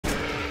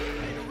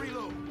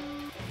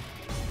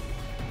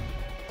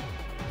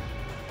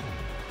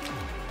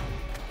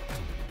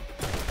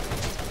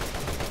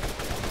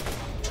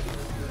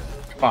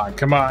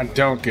Come on,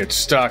 don't get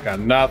stuck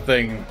on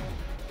nothing.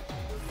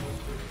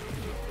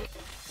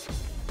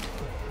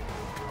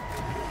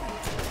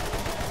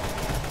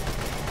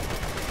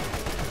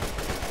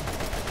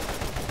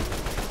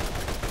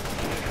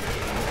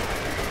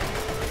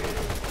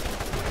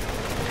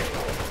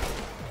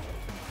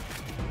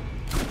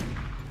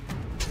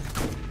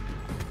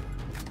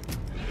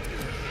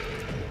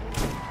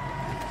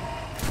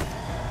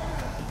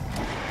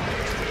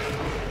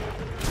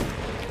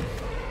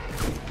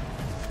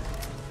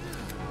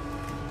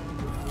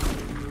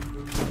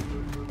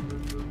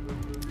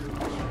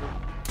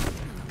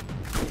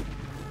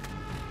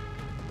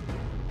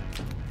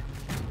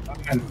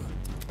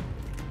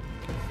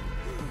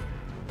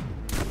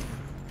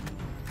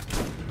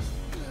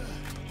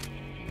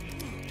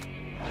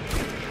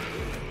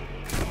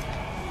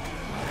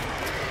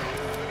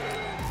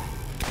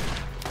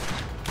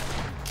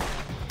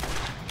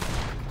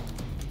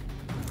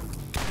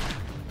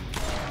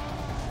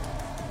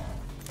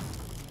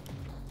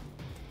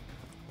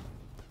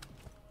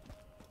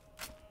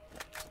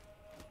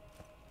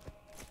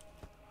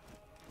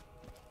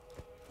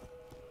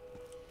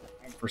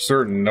 For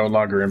certain, no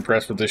longer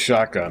impressed with this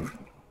shotgun.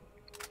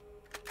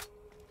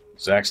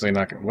 It's actually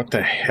not gonna... What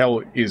the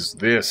hell is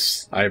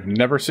this? I've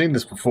never seen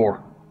this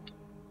before.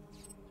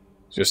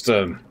 Just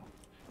a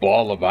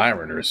ball of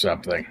iron or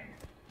something.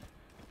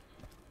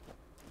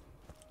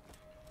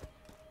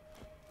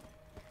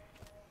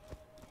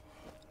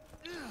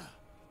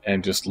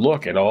 And just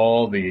look at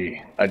all the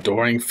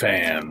adoring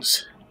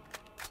fans.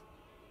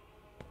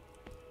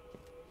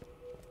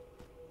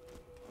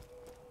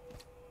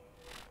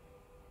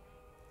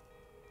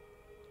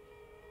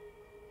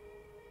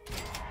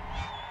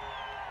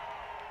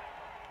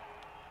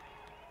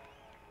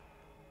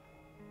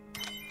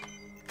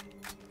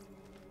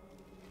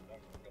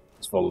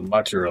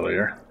 Much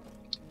earlier.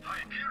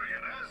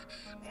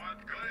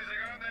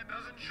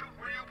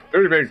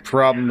 Very big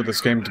problem with this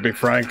game, to be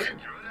frank.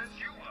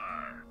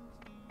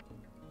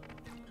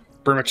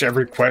 Pretty much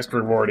every quest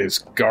reward is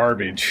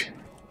garbage.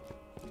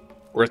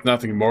 Worth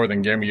nothing more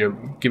than giving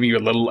you a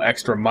little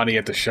extra money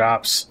at the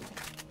shops.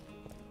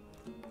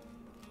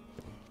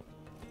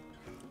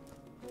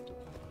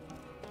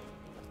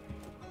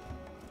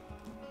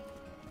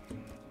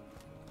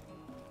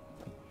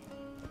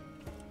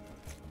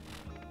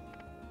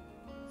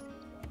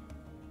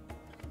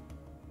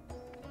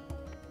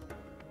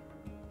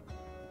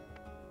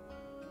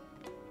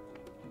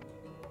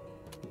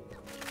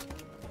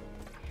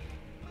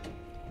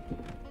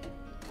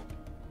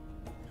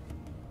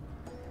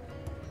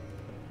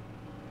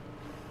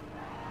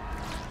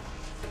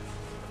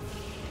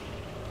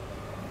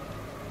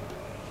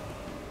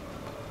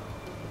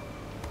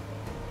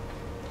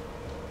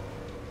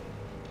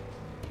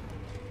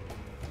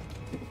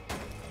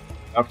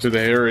 Up to the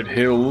arid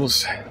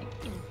hills.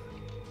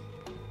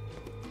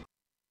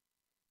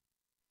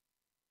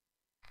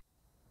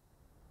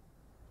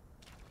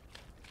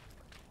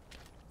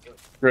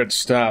 Red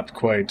stopped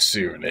quite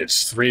soon.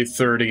 It's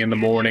 3:30 in the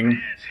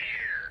morning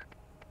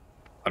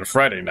on a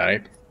Friday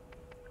night.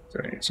 So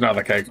it's not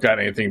like I've got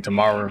anything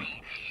tomorrow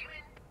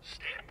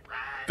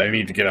that I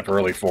need to get up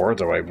early for,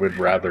 though I would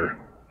rather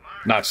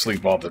not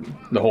sleep all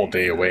the whole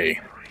day away.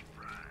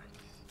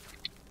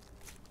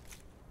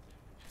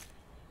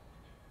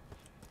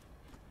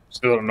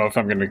 Still don't know if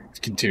I'm going to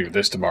continue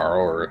this tomorrow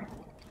or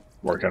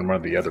work on one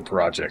of the other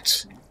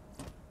projects.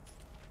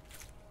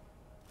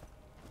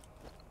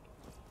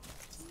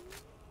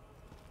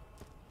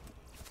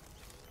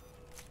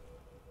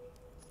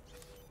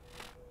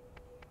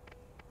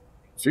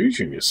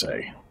 Fusion, you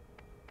say?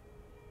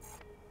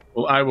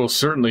 Well, I will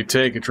certainly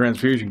take a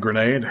transfusion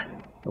grenade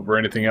over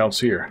anything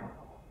else here.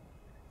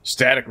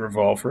 Static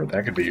revolver,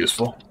 that could be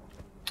useful.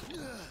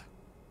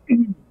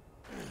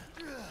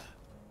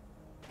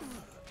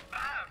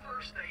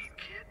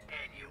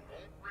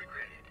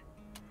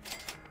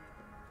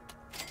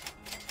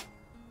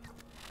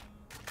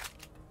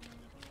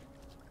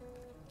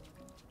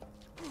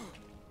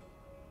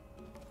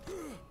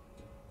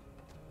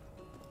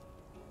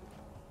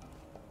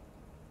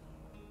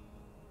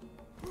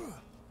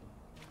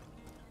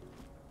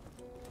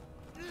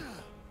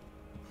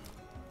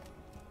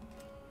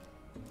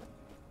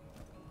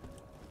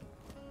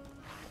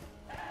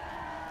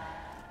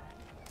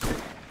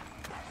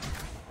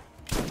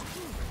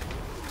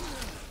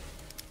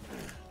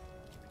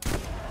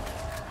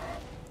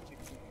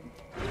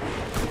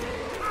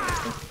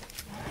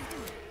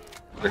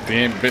 Took the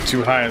aim a bit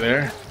too high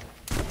there.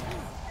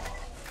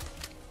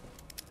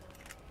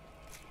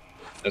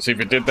 Let's see if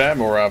it did that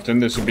more often.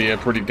 This would be a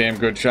pretty damn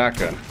good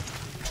shotgun.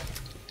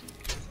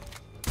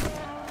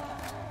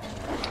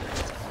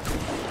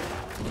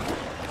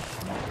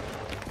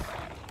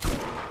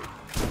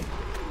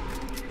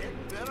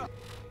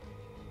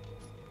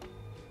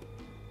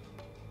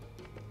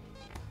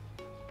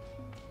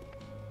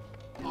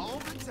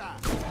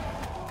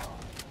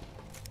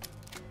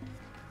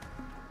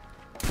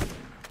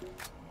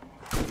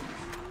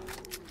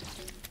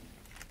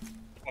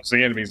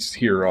 The enemies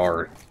here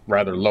are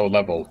rather low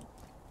level.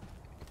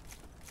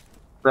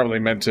 Probably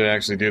meant to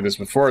actually do this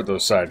before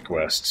those side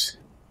quests.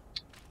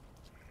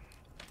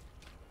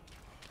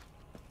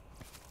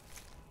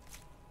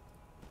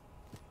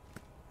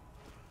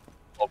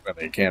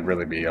 Ultimately, can't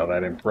really be all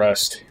that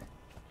impressed.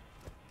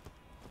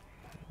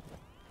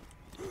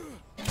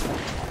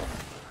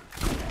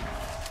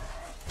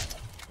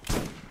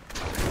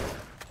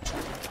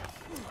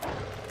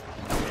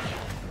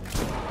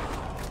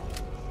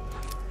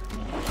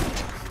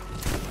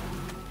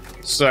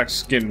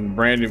 Sucks getting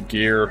brand new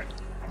gear.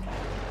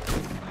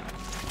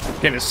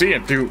 Getting to see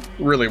it do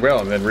really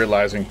well and then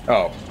realizing,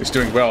 oh, it's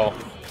doing well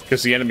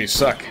because the enemies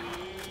suck.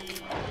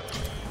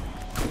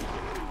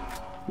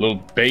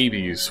 Little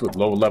babies with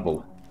low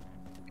level.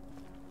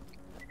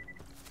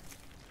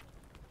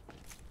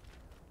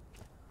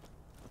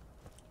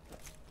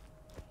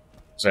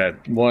 So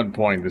at one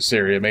point, this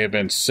area may have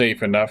been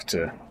safe enough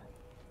to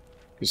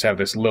just have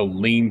this little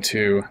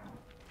lean-to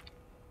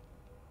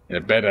and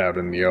a bed out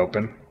in the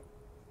open.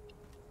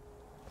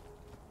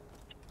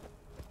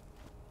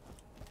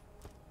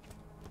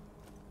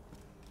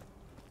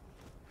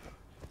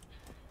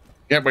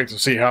 Can't wait to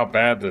see how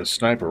bad the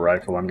sniper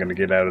rifle I'm going to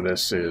get out of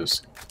this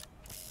is.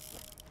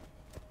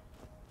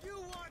 You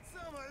want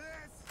some of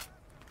this?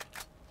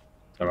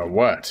 Some of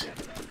what?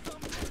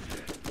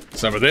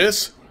 Some of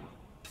this?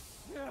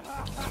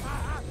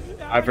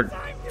 I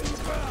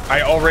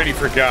already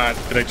forgot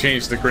that I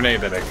changed the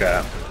grenade that I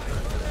got.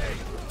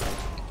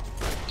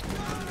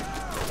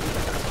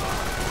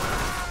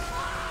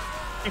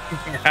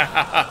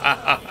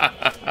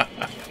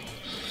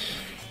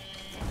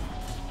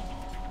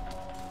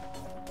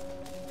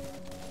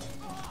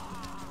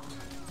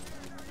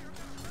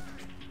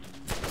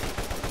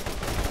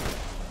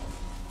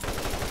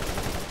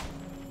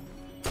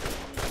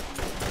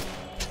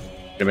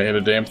 Gonna hit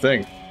a damn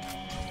thing.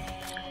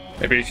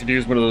 Maybe I should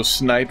use one of those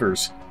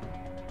snipers.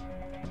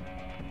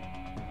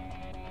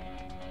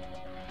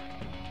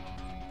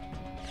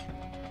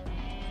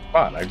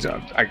 Come on,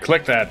 I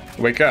clicked that.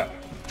 Wake up.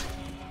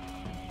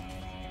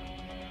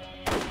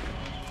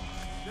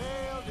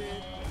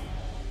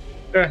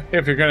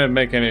 If you're gonna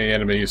make any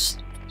enemies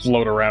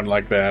float around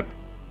like that,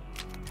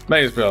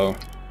 may as well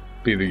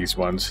be these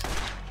ones.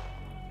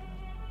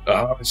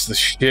 Oh, it's the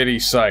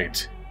shitty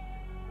sight.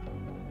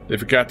 They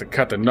forgot to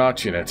cut the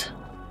notch in it.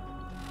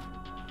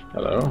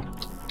 Hello?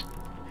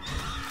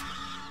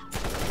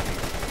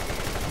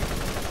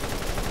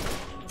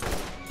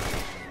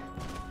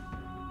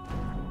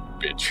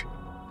 Bitch.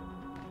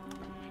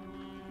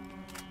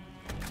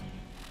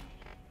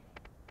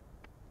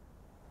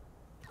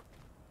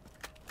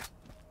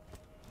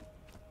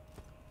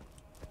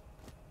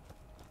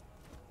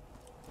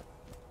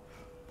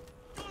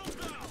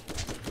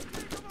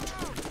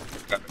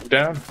 Got it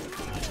down.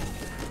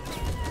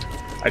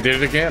 I did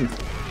it again.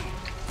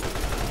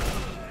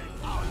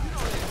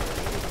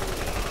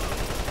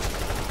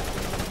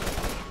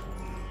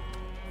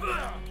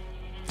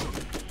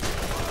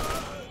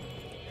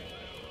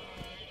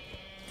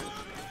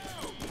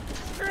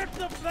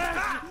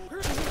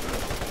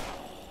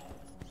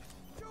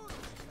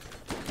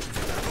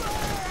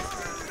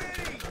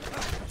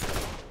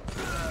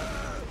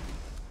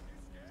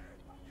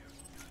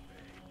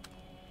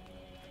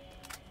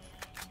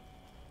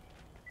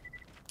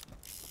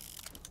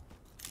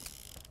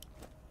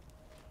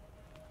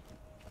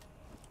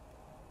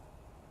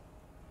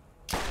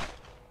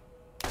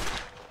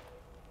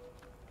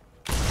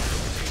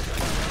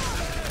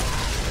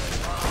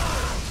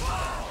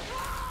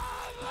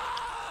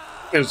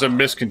 There's a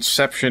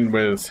misconception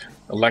with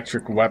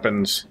electric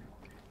weapons.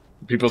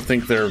 People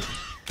think they're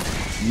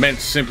meant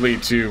simply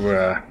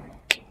to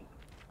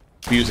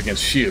be used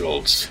against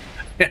shields.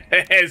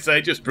 As I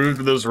just proved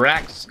with those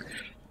racks.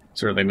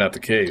 Certainly not the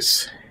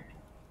case.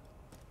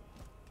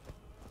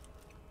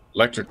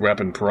 Electric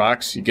weapon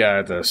procs, you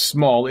got a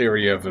small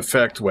area of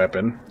effect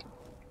weapon.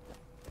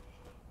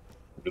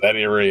 That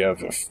area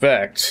of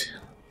effect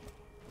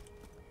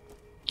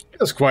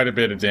does quite a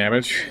bit of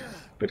damage.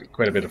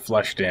 Quite a bit of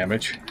flesh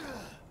damage.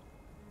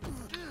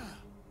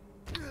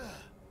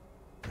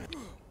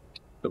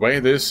 The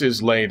way this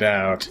is laid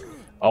out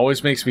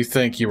always makes me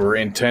think you were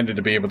intended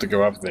to be able to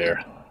go up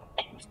there.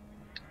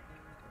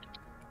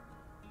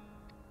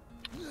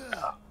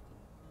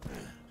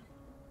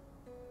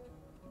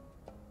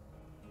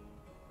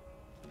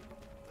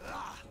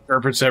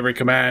 Interprets every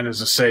command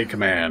as a say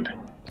command.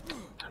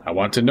 I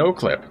want to no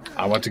clip.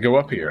 I want to go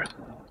up here.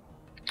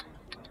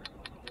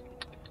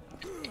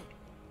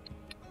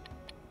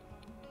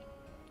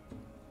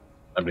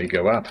 Let me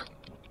go up.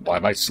 Why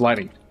am I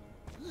sliding?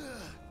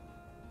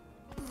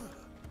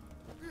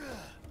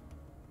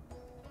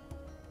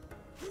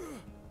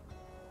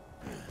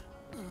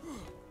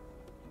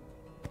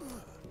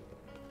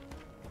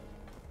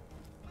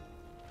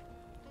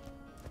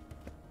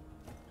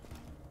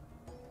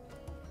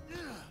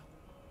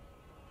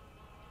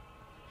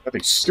 Got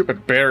these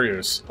stupid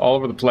barriers all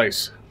over the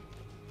place.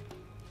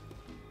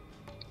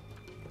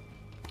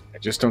 I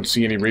just don't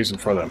see any reason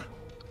for them.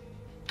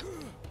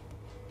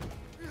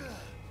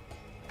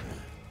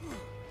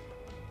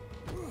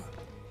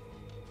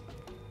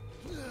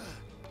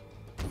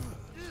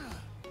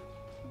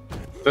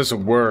 There's a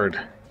word.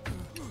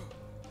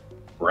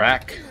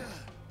 Rack?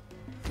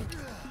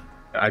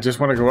 I just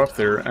want to go up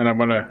there and I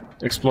want to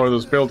explore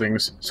those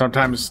buildings.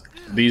 Sometimes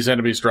these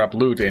enemies drop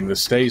loot and it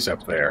stays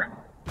up there.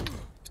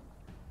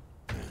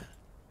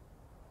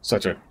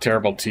 Such a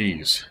terrible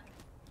tease.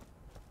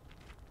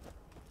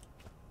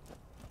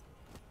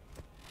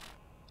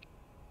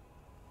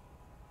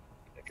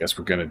 I guess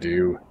we're gonna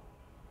do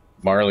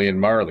Marley and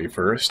Marley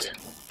first.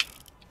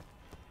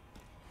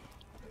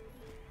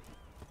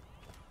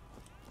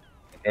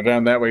 Go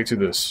down that way to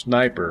the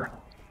sniper.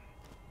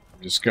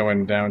 Just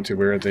going down to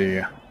where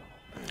the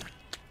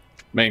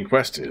main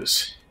quest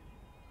is.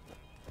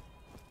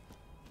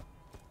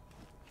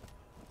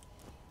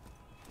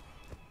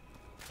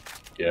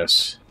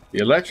 Yes. The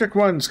electric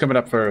one's coming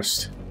up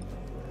first.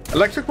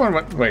 Electric one,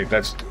 wait,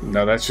 that's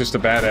just a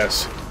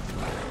badass.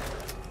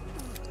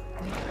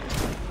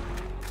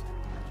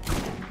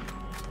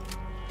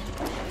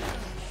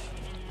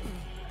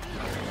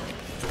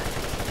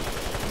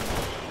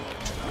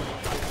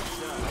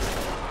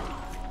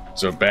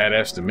 So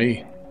badass to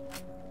me.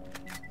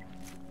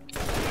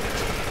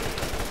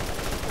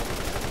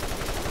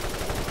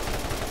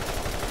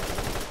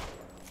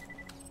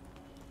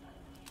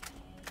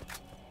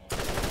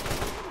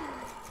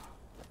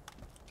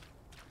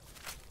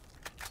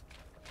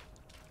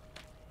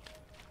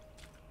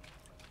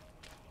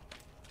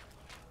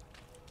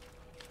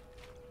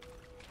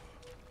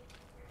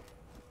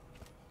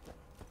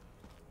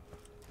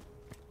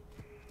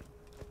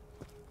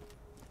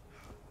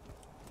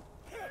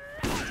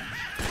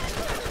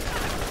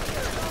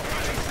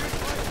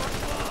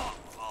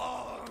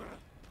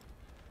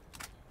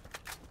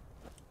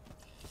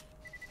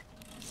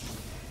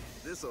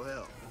 This'll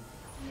help.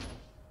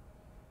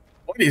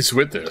 What is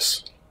with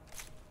this?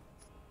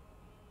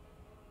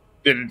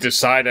 Did it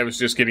decide I was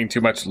just getting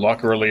too much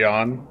luck early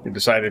on? It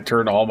decided to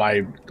turn all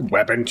my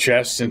weapon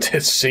chests into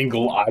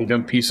single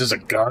item pieces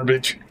of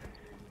garbage?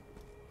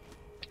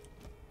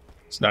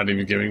 It's not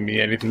even giving me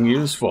anything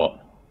useful.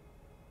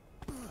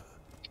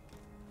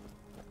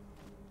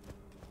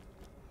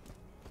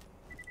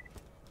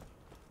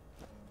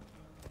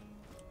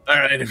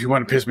 Alright, if you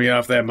want to piss me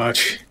off that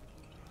much.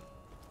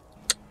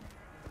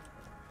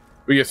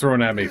 What are you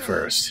throwing at me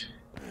first?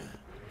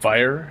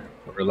 Fire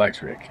or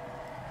electric?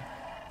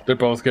 They're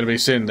both going to be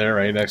sitting there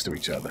right next to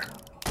each other.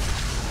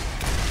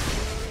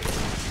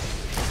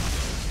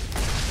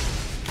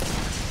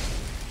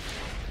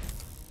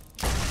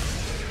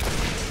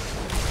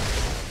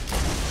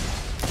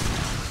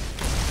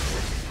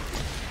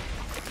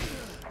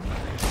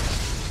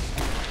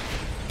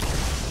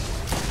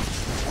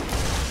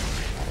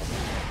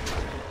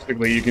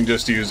 Basically, you can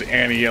just use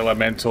any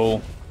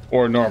elemental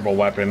or normal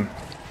weapon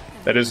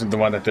that isn't the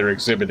one that they're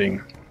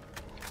exhibiting.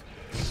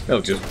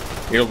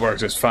 It'll work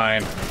just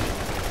fine.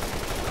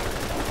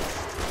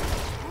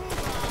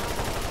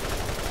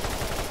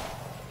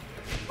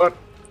 But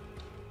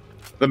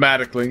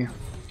thematically,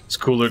 it's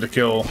cooler to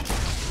kill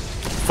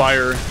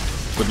fire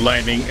with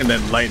lightning and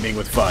then lightning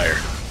with fire.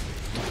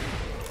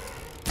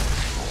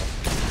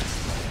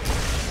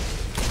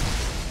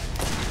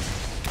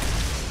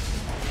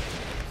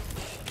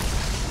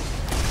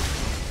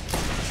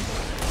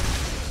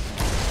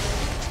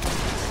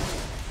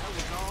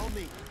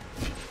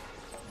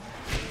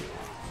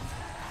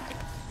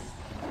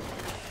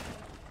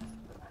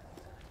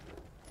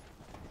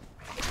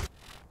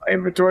 My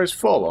inventory's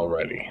full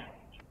already.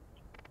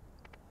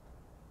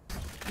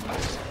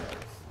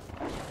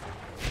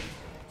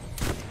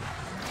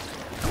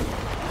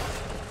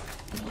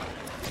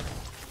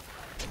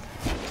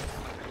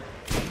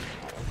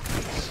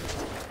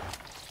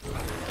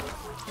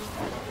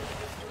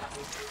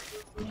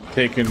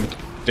 Taking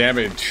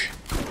damage.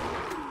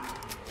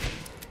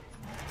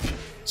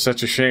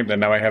 Such a shame that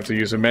now I have to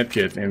use a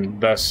medkit and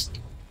thus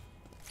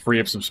free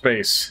up some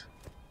space.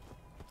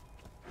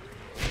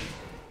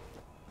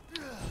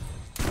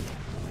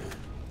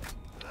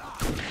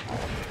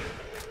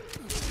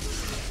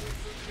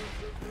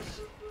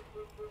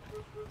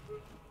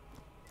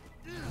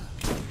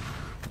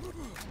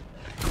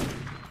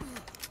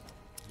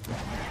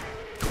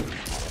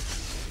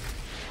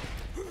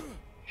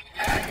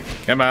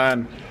 Come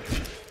on.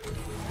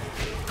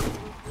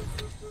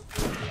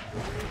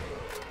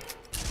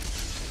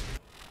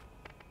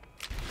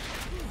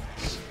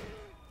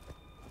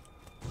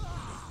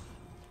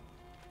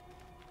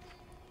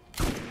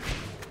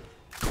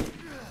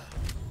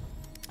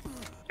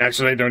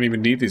 Actually, I don't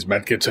even need these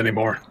medkits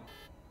anymore.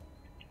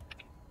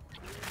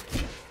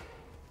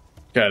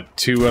 Got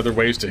two other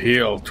ways to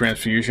heal: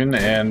 transfusion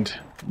and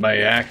my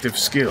active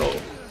skill.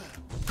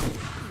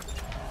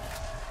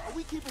 Are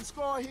we keeping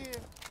score here?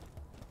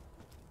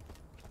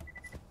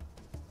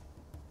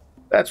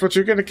 That's what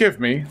you're gonna give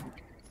me.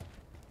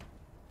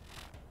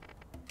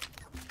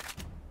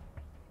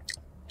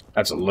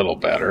 That's a little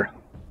better.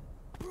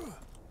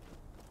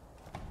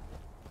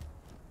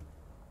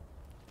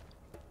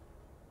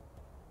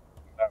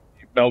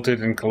 He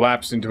melted and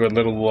collapsed into a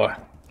little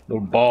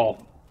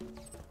ball.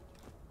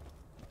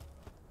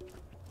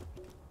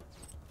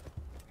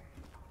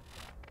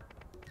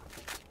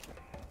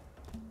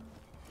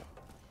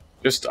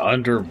 Just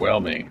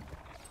underwhelming.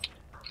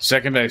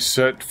 Second I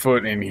set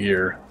foot in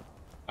here,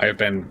 I have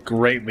been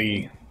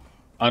greatly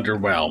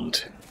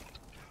underwhelmed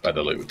by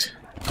the loot.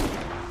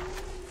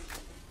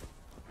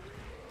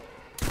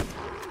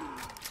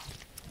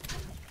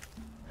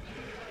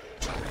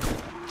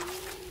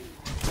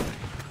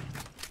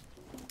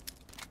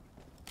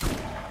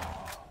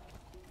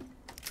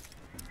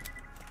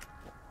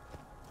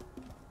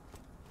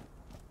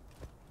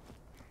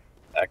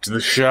 Back to the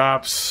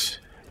shops.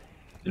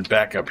 And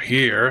back up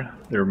here,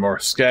 there are more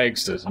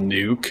skags to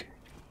nuke.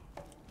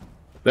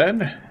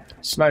 Then,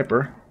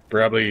 sniper.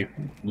 Probably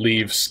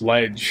leave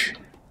sledge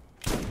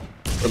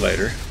for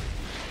later.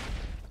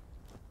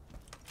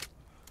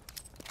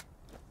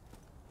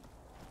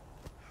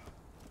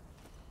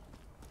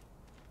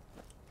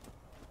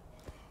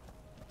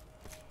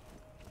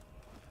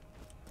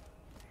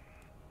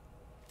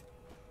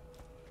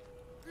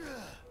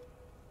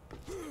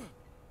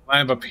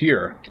 Climb up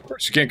here. Of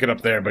course, you can't get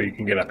up there, but you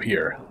can get up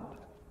here.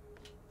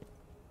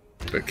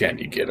 But can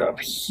you get up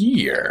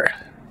here?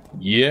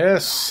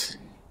 Yes.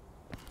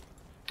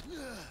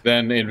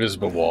 Then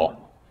invisible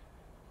wall.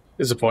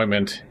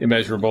 Disappointment.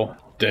 Immeasurable.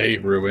 Day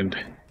ruined.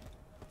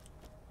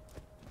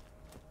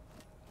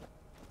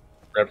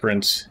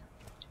 Reference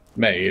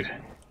made.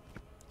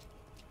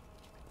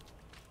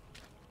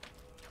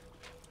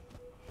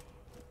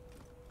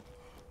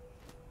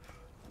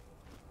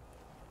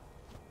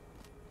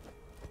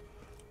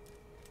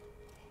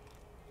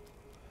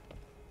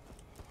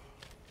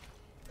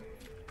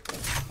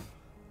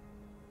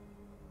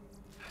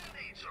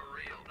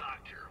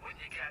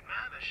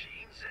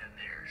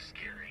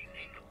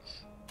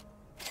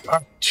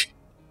 Ouch.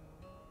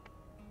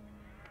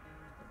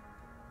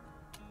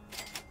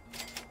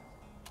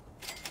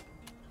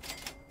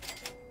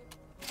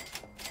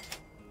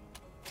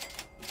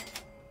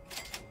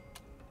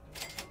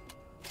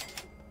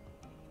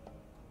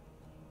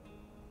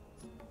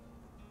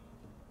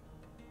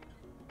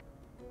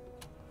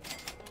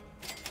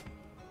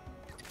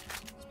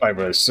 Despite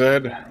what I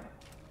said,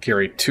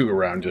 carry 2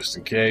 around just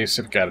in case.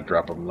 I've got to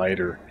drop them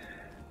later.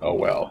 Oh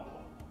well.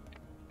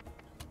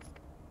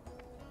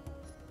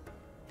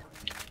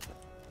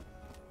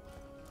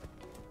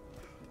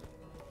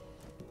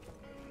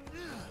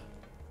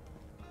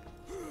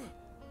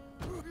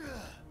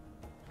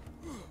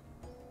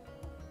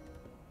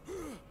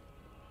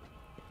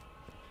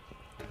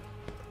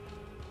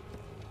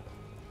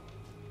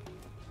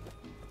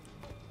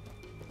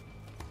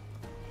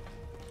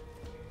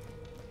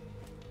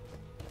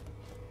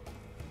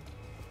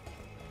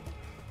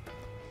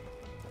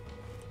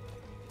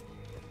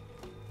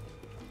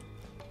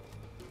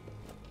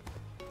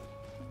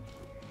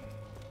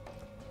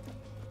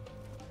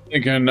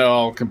 Again,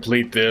 I'll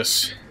complete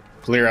this,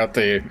 clear out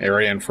the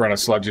area in front of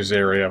Sludge's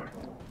area,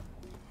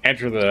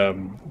 enter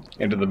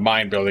into the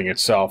mine building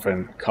itself,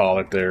 and call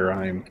it there.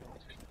 I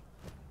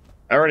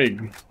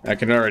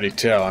can already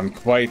tell I'm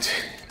quite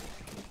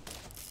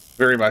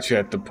very much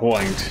at the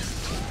point,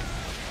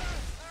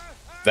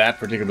 that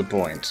particular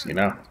point, you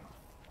know.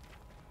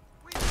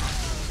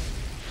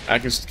 I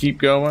can keep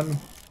going,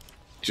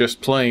 just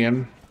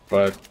playing,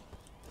 but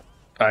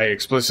I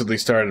explicitly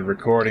started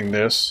recording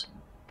this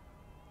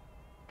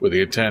with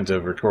the intent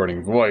of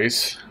recording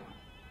voice,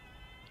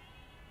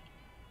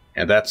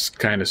 and that's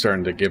kind of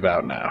starting to give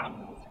out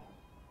now.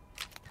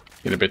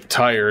 Getting a bit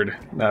tired,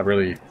 not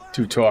really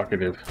too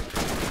talkative.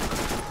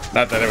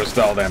 Not that it was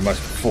all that much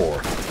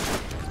before.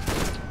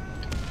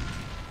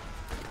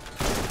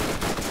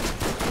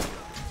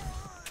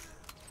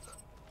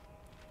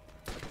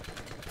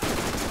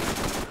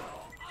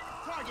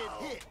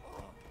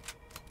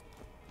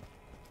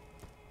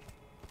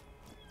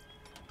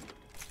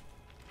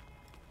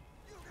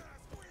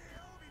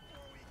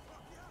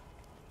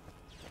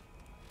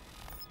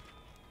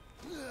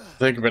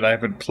 Think of it, I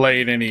haven't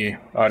played any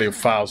audio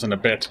files in a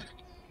bit.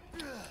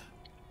 I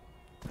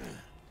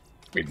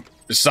mean,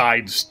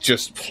 besides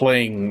just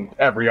playing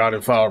every audio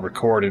file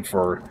recorded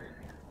for,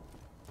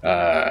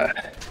 I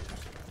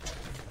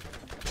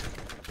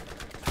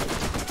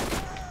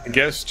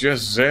guess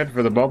just Zed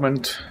for the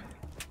moment.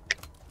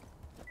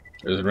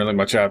 There isn't really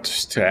much out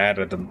to add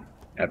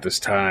at this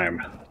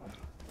time.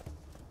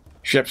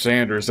 Shep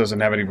Sanders doesn't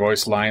have any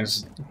voice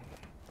lines.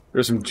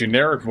 There's some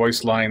generic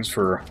voice lines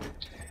for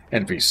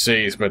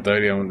NPCs, but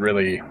they don't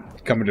really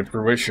come into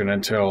fruition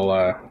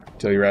until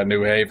you're at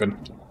New Haven.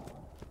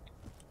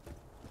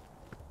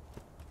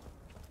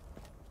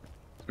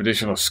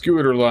 Additional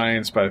scooter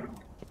lines by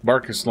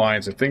Marcus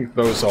lines, I think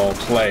those all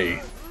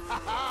play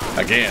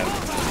again.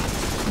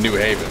 New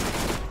Haven.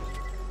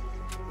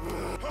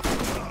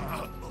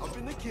 Up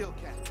in the kill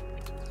cat.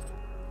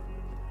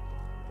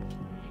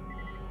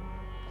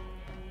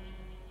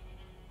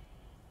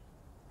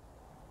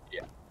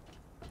 Yeah.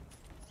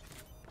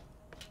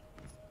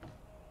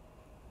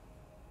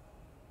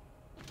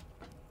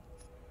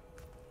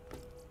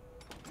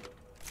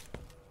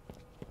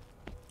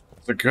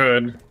 So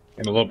could,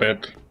 in a little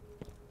bit,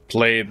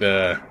 play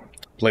the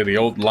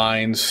old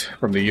lines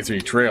from the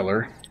E3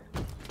 trailer.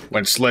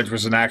 when Sledge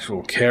was an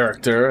actual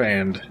character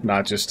and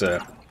not just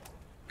a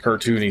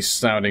cartoony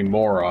sounding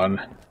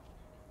moron.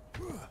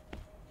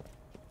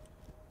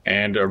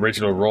 And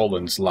original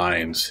Roland's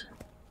lines.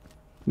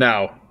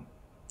 Now,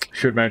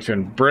 should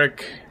mention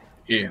Brick.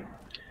 Yeah,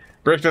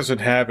 Brick doesn't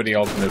have any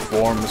alternate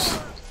forms.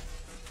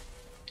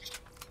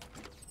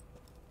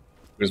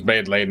 It was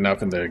made late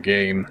enough in the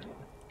game.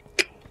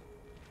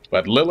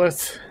 But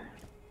Lilith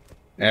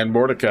and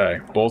Mordecai,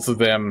 both of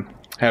them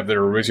have their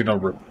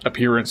original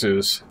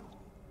appearances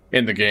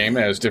in the game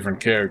as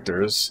different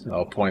characters.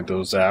 I'll point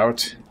those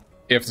out.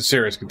 If the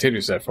series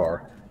continues that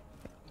far,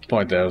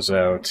 point those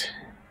out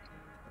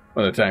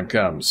when the time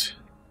comes.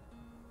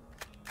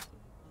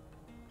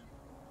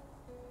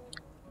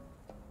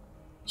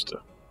 Just a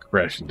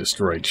crashed and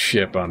destroyed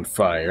ship on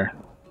fire.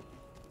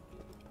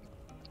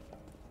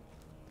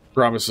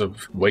 Promise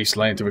of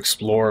wasteland to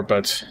explore,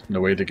 but no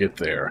way to get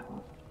there.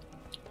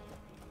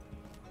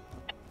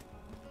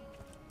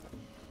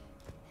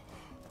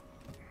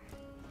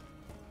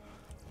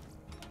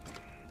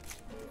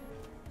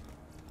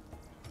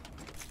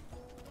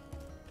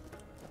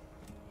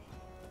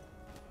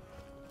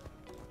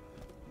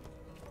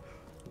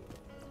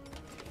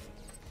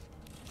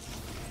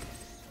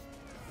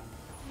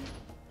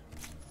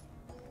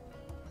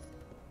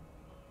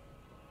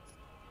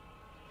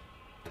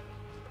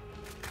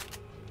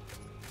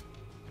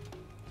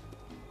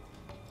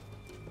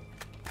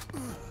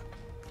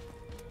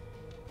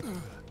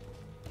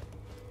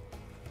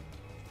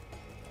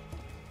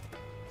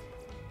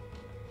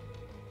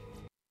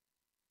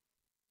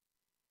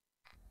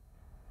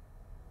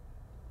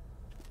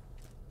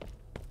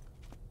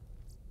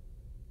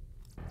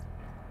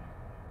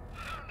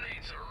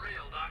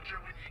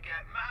 When you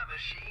got my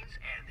machines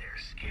and their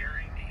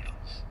scary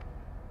needles.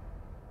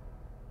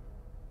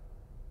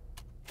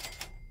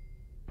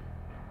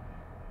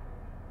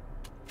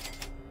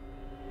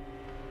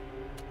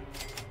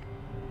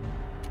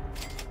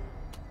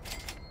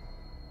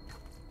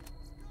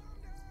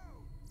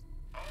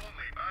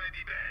 Only buy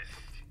the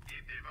best.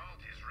 If the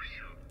vault is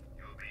real,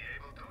 you'll be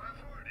able to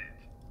afford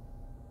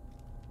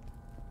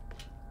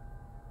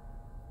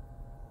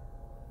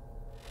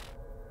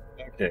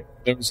it. Okay,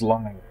 those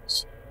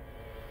lines.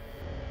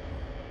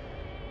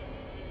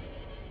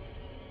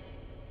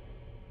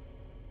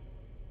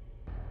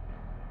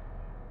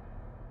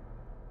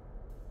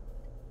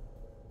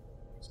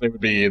 They would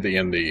be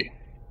in the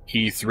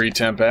E3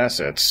 temp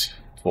assets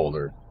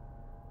folder.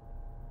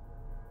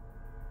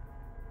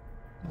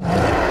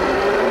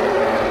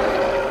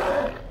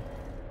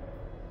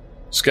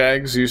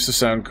 Skags used to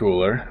sound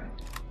cooler.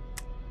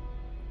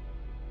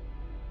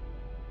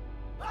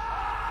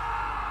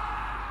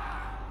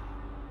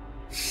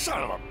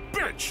 Son of a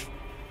bitch!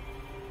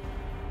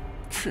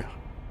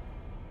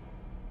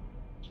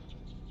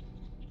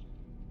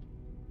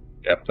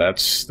 Yep,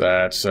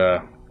 that's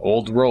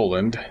old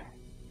Roland.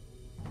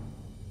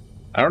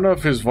 I don't know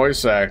if his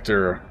voice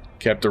actor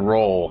kept a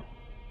role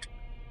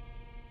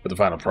for the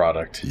final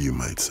product. You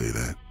might say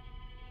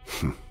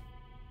that.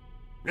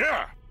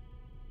 Yeah!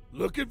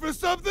 Looking for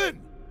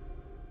something?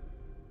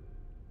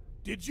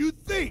 Did you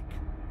think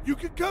you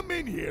could come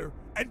in here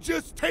and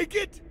just take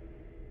it?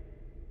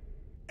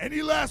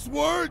 Any last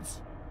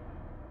words?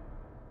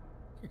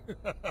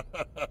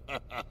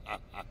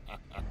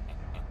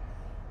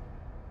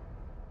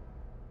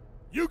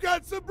 You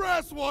got some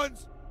brass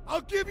ones,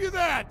 I'll give you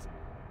that!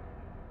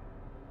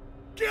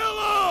 Kill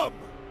him!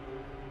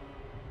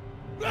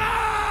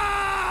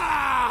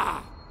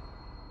 Ah!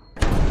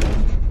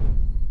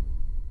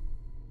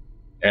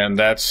 And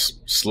that's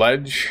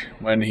Sledge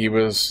when he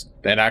was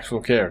an actual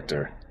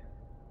character.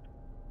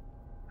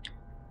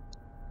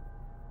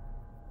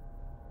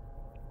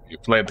 You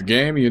played the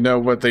game, you know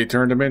what they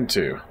turned him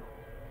into.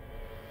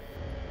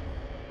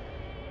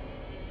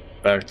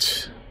 In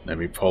fact, let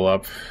me pull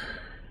up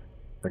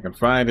if I can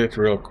find it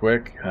real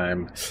quick.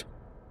 I'm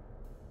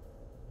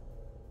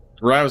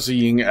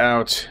browsing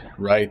out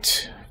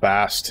right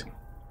fast.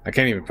 I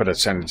can't even put a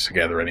sentence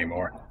together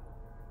anymore.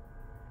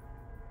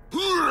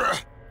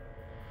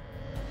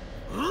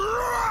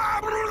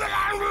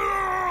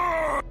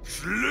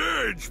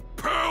 Sledge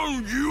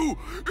pound you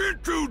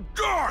into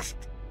dust!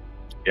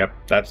 Yep,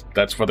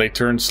 that's what they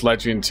turned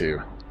Sledge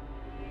into.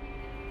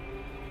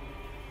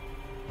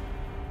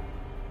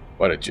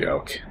 What a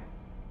joke.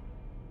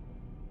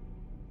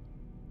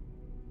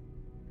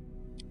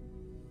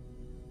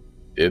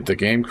 Did the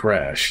game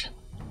crash?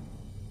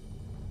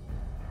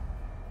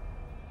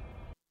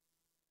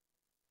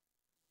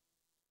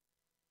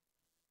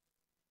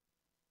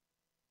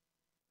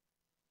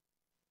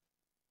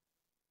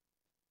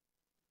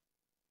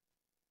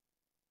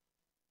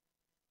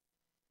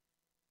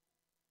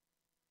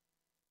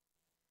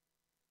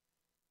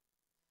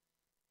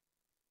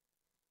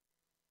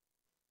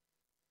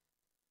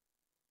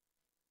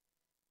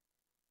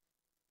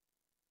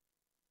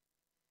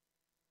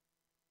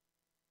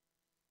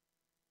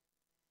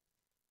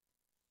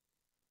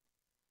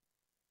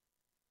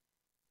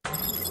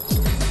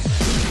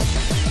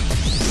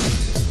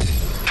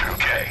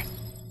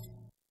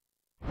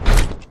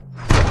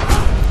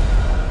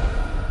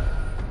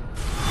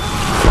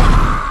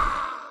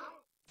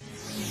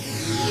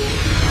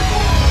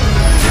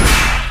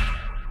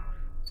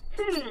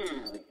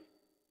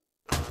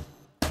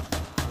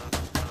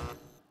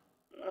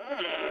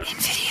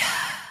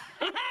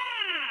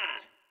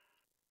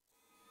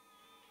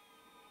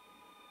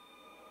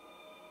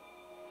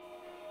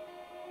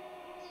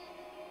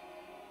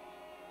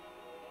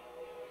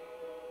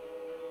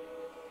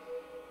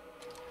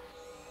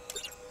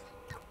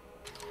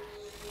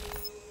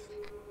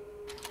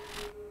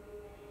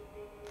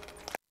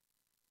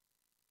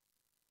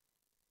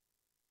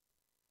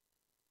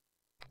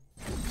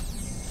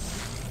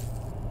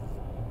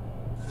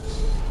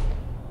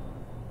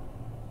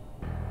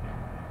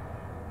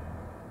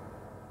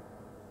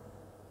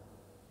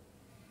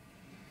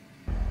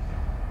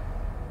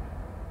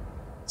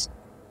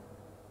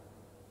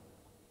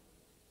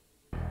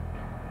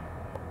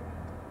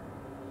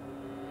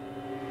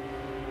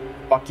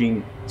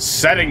 Fucking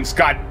settings,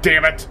 god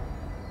damn it!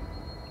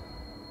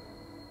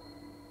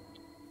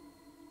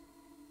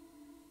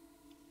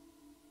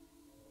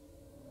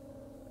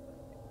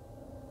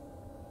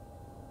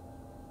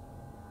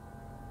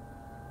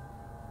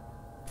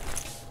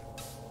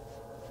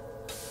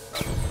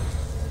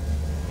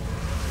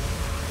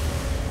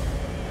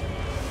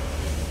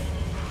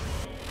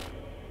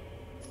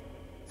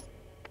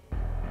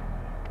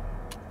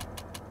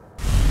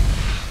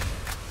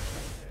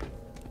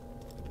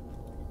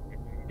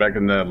 Back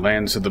in the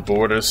lands of the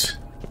borders.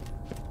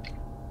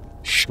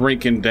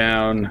 Shrinking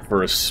down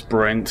for a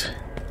sprint.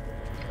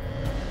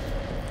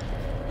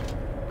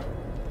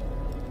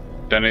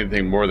 Done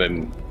anything more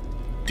than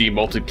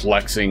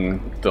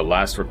demultiplexing the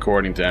last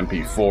recording to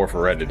MP4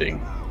 for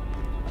editing.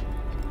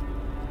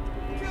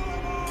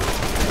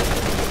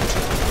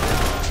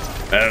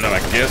 I don't know, I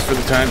guess for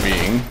the time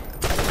being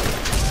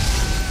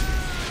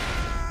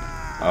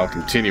I'll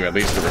continue at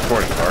least the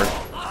recording part.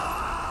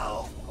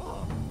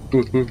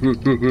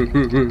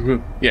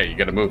 Yeah, you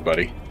gotta move,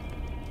 buddy.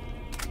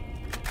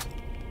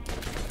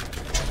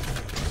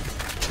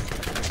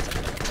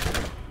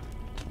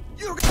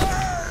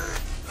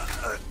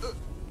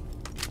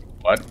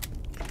 What?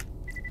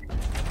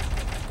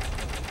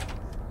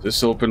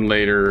 This open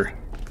later.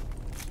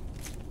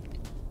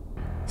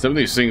 Some of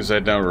these things I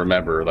don't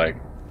remember, like,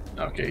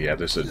 okay, yeah,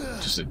 there's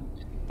just a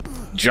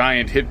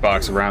giant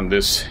hitbox around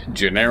this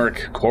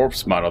generic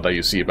corpse model that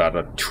you see about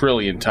 1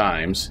 trillion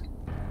times.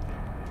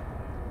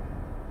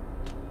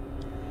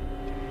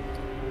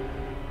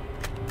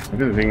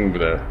 Look at the thing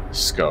with a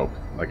scope.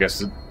 I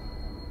guess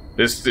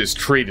this is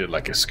treated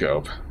like a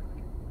scope. I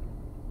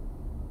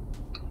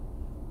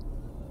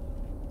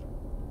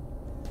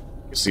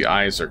guess the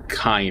eyes are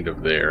kind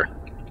of there.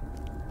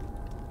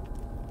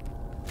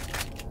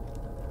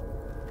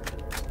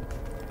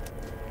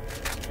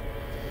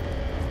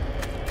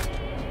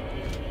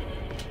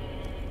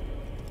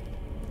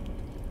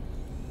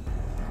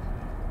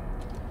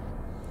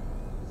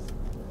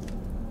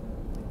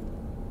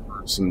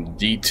 Some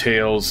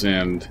details,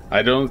 and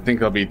I don't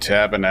think I'll be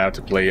tabbing out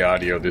to play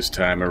audio this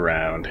time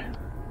around.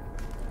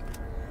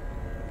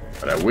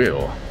 But I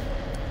will.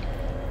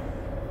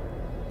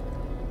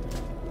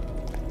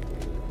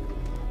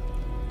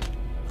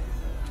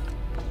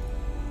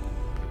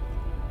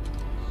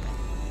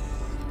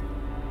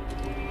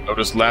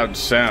 Notice loud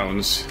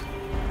sounds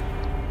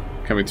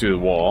coming through the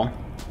wall.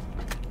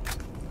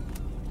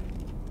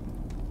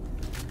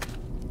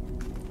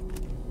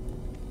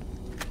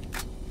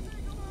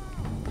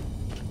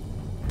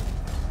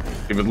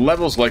 With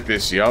levels like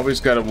this, you always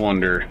gotta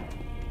wonder,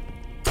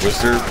 was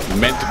there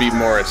meant to be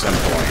more at some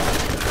point?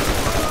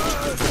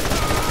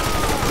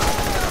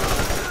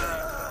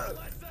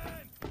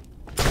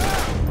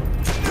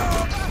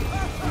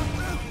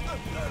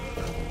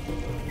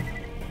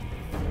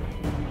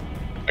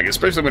 Like,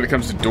 especially when it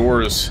comes to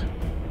doors,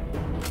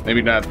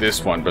 maybe not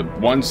this one, but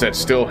ones that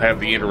still have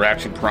the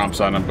interaction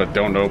prompts on them but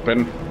don't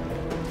open.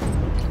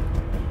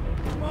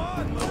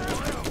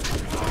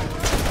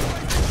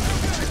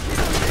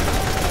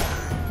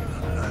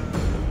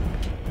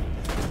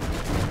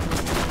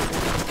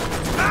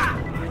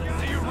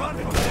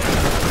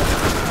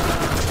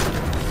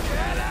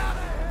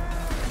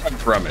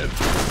 From it.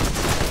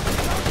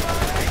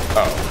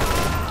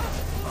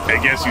 Oh.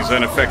 I guess he's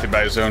unaffected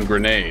by his own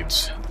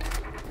grenades.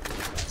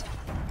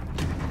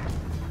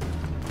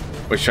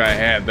 Wish I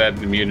had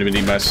that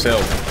immunity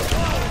myself.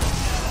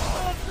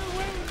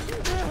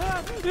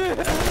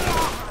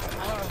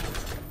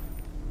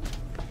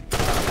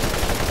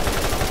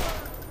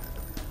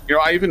 You know,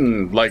 I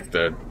even like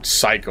the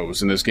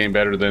psychos in this game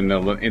better than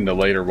in the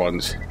later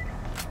ones.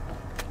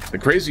 The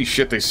crazy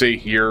shit they say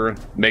here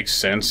makes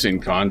sense in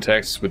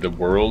context with the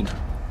world.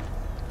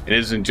 It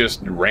isn't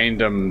just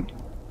random,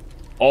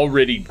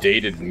 already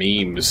dated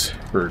memes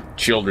for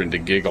children to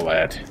giggle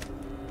at.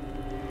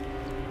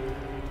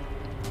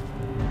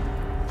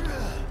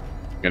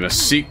 Gonna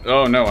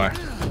oh no,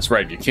 that's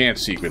right, you can't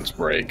sequence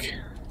break.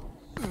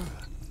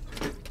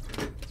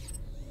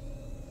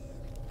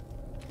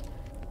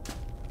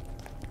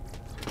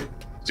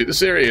 See,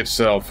 this area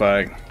itself,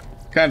 I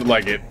kind of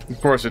like it. Of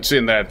course, it's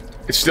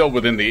still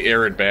within the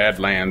Arid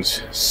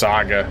Badlands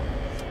saga.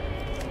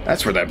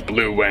 That's where that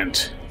blue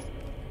went.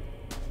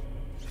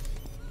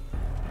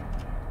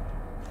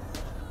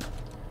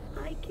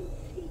 I can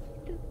see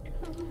the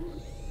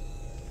town.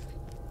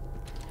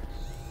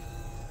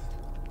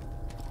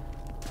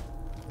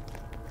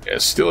 Yeah,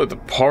 still at the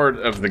part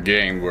of the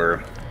game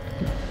where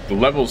the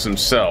levels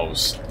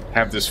themselves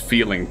have this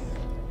feeling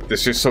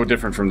that's just so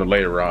different from the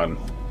later on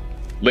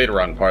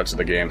parts of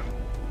the game.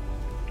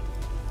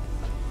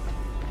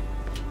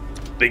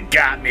 They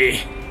got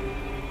me.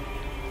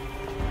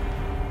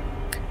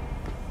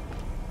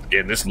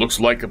 Yeah, this looks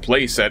like a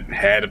place that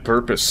had a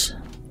purpose.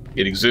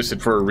 It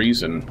existed for a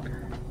reason.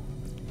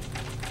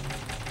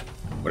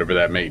 Whatever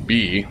that may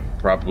be,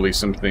 probably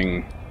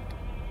something.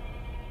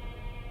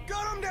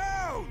 Gun him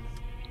down!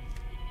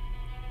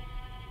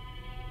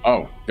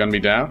 Oh, gun me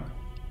down?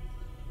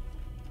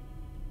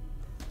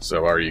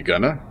 So are you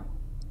gonna?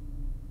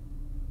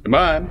 Come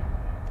on.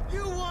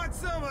 You want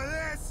some of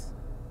this?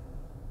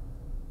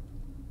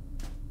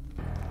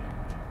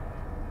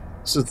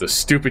 This is the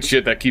stupid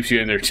shit that keeps you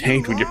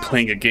entertained when you're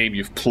playing a game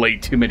you've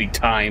played too many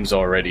times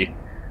already.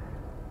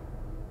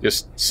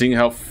 Just seeing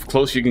how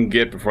close you can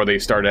get before they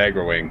start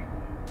aggroing.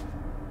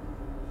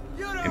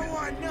 You don't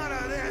want none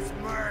of this,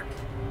 Merc.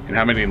 And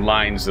how many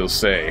lines they'll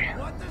say.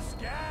 What the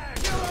skag?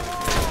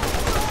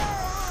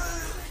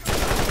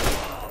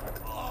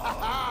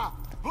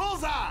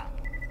 Bullseye!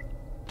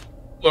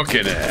 Look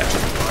at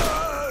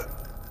that.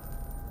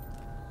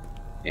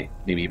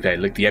 Maybe if I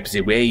look the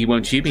opposite way, you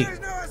won't shoot me. There's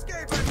no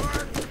escaping,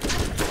 Merc.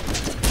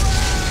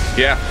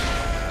 Yeah,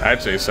 I'd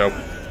say so.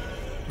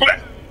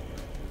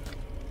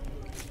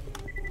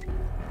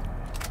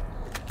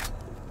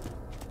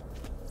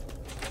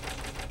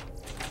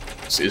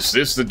 Is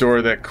this the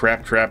door that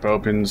Crap Trap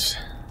opens?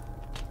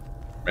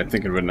 I'm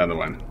thinking of another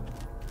one.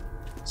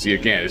 See,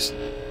 again, it's...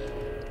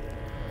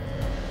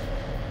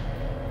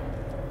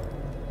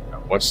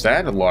 What's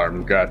that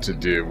alarm got to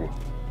do?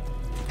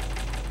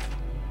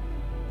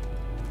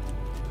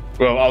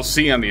 Well, I'll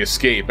see on the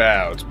escape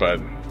out, but...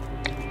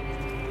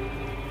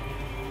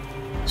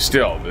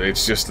 Still,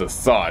 it's just a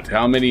thought.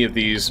 How many of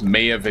these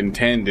may have been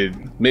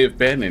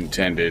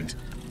intended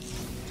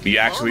to be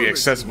actually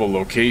accessible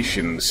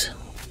locations?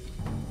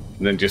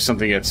 And then just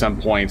something at some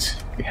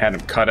point had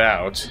them cut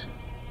out,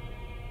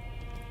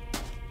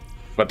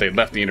 but they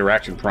left the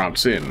interaction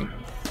prompts in.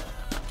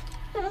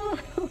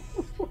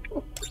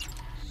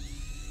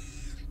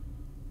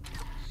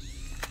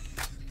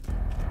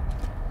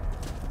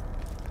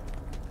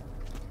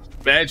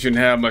 Imagine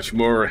how much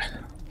more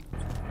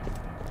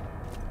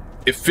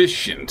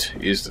efficient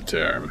is the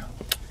term.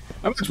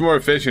 How much more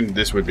efficient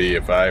this would be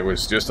if I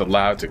was just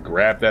allowed to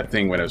grab that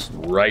thing when I was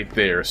right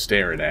there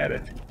staring at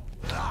it.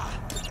 Oh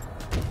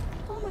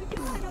my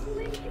god, I'm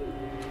leaking.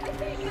 I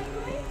think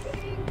I'm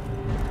leaking.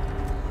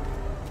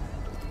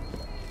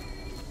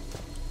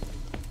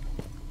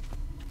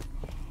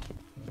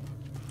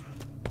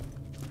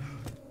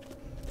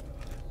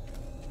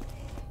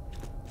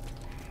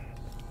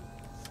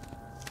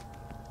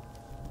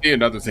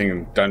 Another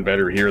thing done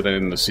better here than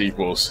in the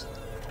sequels.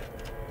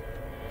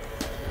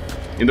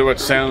 You know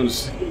what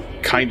sounds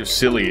kind of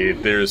silly?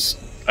 There's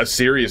a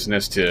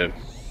seriousness to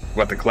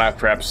what the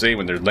claptraps say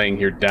when they're laying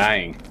here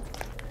dying.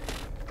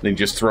 Then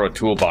just throw a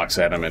toolbox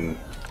at them and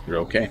you're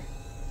okay.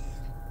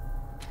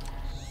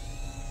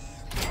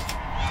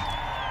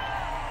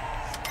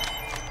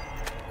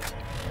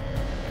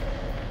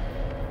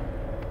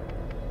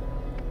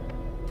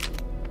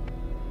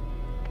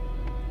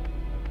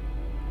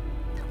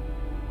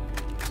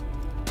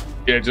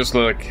 Yeah, just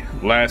look.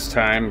 Last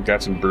time,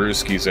 got some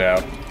brewskis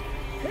out.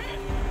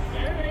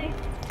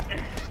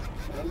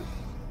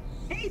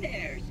 Hey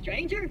there,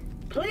 stranger.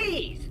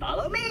 Please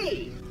follow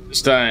me.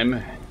 This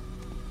time,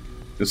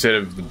 instead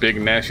of the big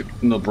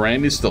national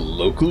brand, it's the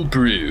local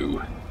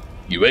brew.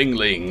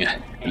 Yuengling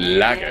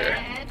Lager.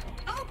 And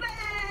open.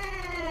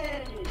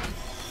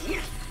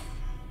 Yes.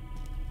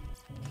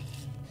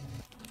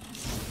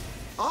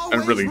 I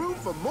don't really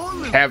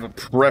have a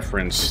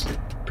preference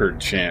per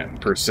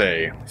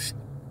se.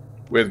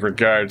 With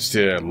regards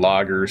to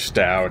lager,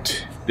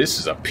 stout, this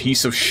is a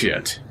piece of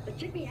shit. But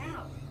check me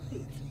out.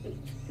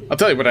 I'll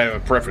tell you what I have a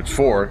preference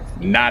for,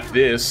 not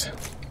this.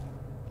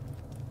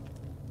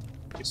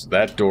 So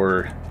that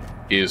door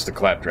is the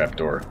claptrap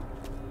door.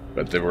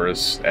 But there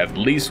was at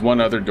least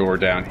one other door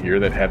down here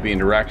that had the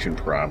interaction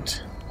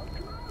prompt.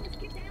 Come on, let's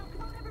get down.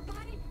 Come on,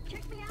 everybody.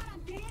 Check me out.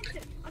 I'm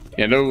dancing.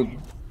 Yeah, no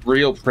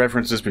real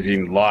preferences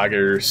between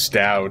lager,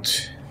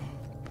 stout,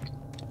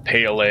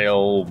 pale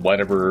ale,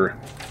 whatever.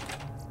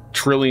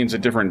 Trillions of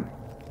different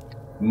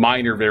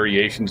minor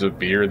variations of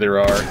beer there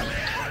are.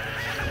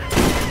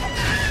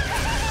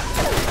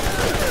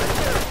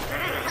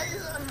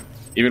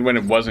 Even when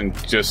it wasn't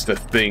just a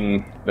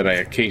thing that I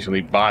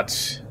occasionally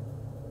bought,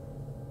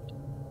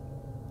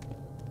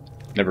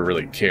 never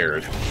really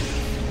cared.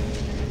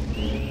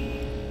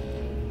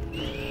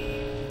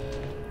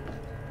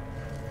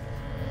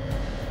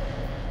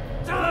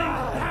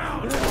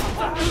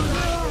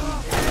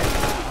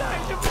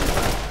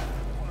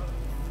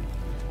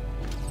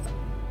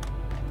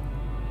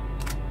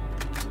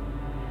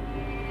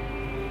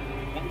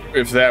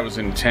 If that was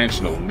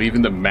intentional,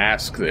 leaving the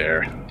mask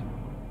there.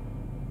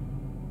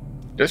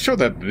 Does show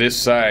that this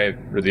side,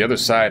 or the other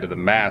side of the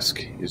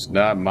mask, is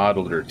not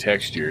modeled or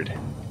textured.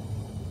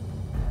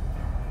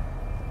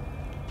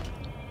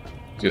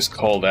 Just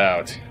called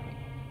out.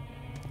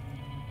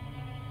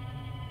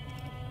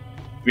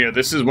 Yeah,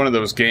 this is one of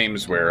those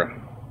games where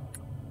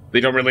they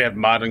don't really have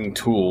modeling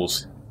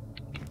tools.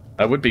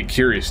 I would be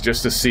curious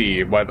just to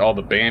see what all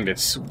the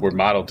bandits were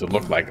modeled to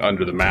look like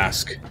under the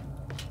mask.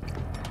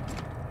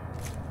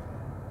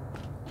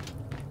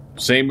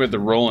 Same with the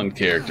Roland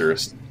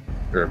characters.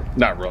 Or,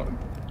 not Roland.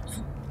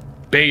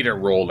 Beta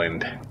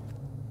Roland.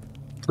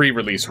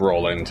 Pre-release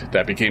Roland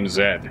that became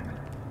Zed.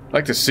 I'd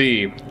like to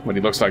see what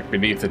he looks like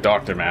beneath the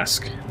doctor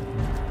mask.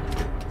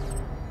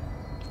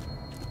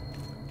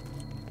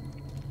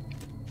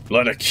 A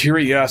lot of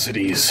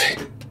curiosities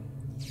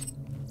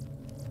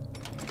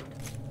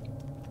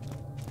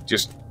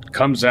just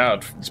comes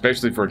out,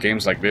 especially for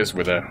games like this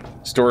with a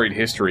storied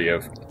history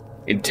of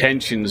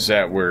intentions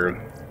that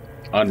were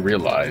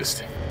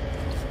unrealized.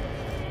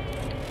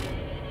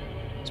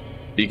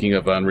 Speaking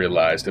of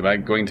unrealized, am I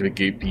going to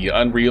be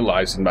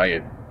unrealized in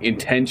my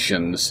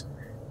intentions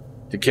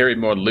to carry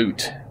more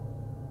loot?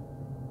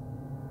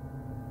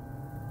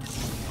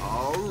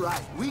 All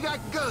right, we got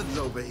guns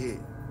over here.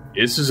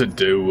 This is a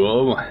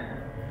duel.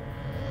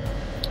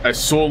 A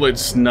solid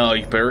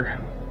sniper.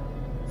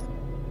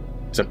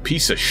 It's a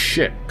piece of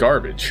shit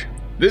garbage.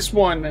 This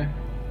one,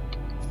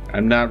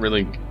 I'm not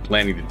really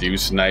planning to do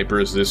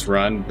snipers this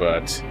run,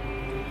 but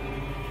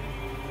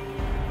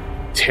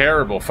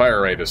terrible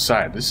fire rate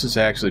aside, this is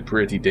actually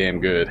pretty damn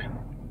good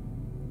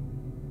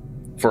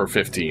for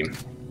 15.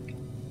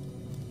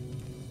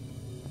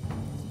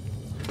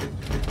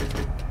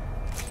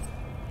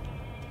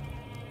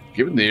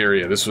 Given the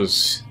area, this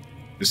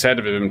had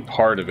to have been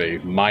part of a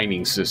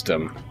mining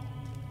system.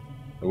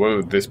 What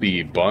would this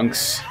be?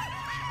 Bunks?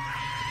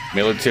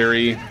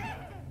 Military?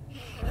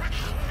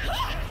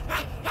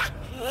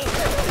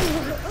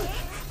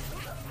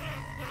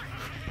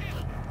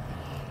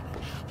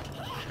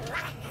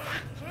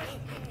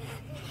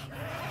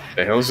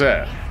 The hell's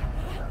that?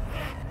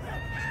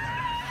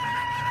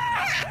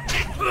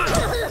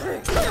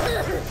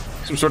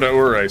 Some sort of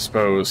ore, I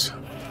suppose.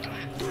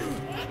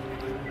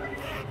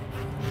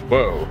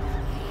 Whoa.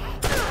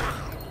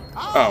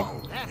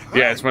 Oh.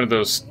 Yeah, it's one of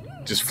those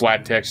just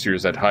flat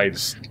textures that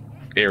hides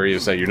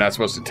areas that you're not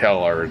supposed to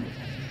tell are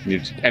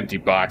empty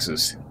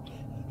boxes.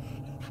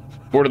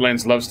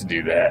 Borderlands loves to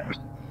do that.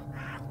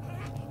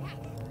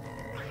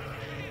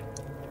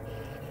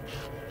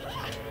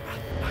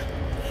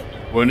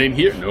 One in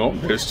here? No,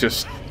 there's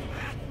just...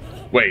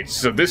 Wait,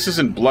 so this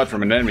isn't blood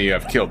from an enemy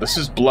I've killed. This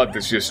is blood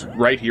that's just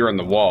right here on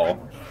the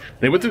wall.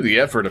 They went through the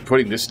effort of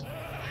putting this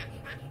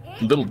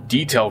little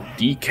detail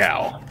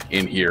decal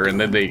in here, and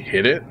then they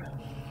hit it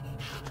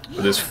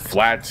with this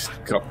flat...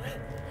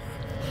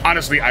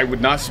 Honestly, I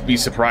would not be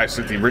surprised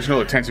if the original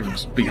intention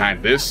was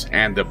behind this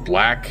and the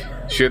black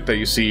shit that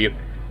you see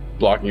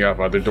blocking off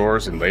other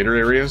doors in later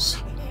areas.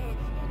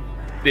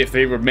 If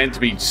they were meant to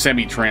be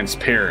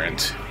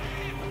semi-transparent.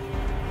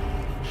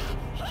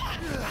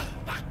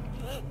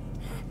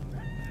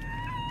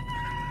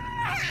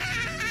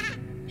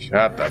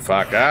 Shut the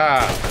fuck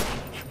up.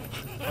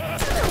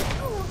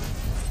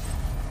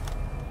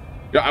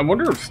 Yeah, I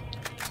wonder if,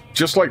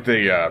 just like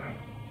the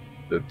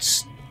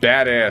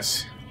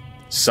badass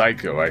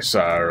psycho I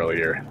saw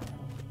earlier,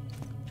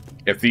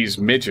 if these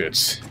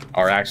midgets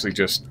are actually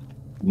just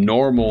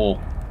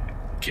normal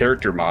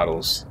character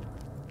models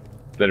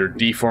that are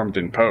deformed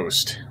in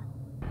post.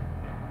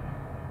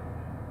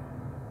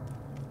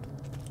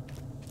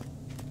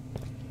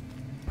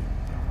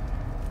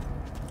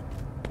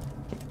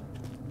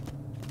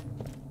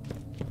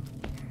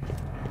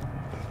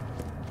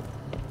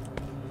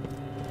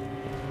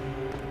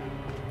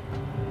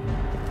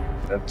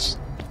 That's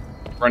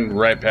running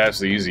right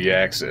past the easy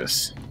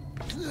access.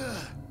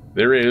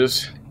 There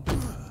is,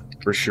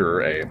 for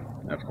sure, a...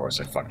 Of course,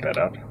 I fucked that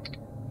up.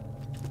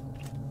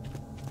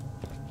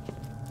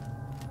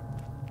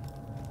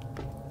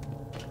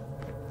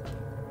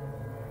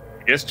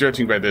 I guess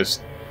judging by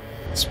this,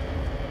 it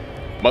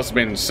must have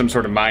been some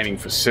sort of mining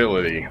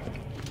facility.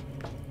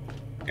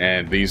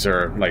 And these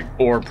are, like,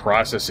 ore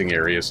processing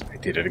areas. I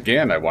did it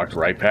again. I walked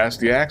right past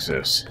the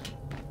access.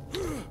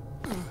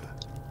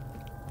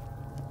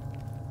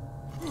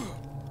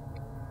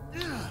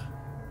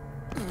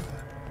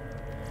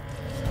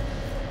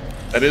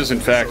 That is, in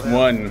fact,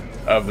 one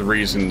of the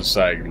reasons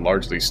I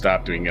largely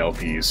stopped doing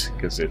LPs,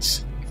 because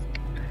it's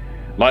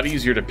a lot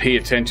easier to pay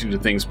attention to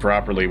things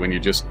properly when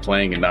you're just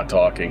playing and not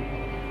talking.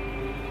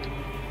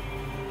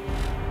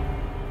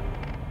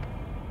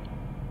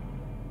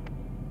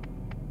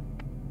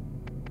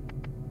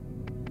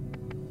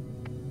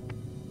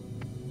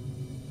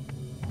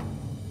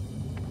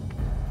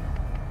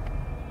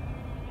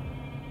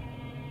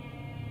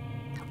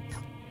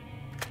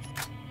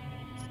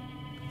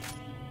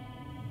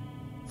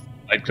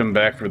 I'd come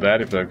back for that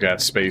if I've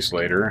got space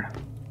later.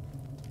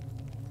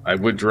 I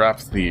would drop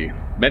the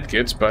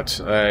medkits,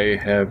 but I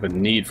have a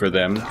need for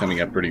them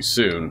coming up pretty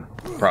soon,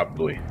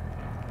 probably.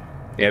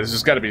 Yeah, this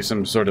has got to be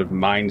some sort of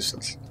mine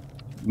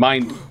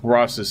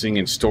processing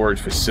and storage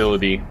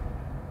facility.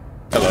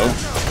 Hello.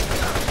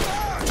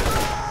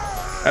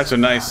 That's a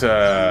nice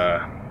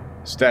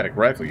static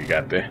rifle you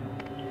got there.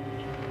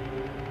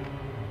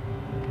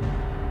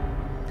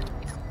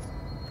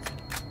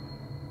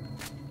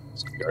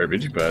 It's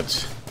garbage,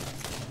 but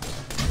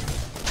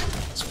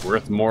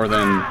worth more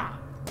than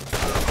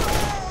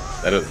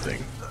that other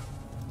thing.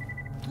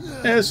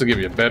 Yeah, this will give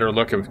you a better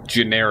look of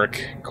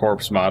generic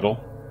corpse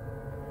model.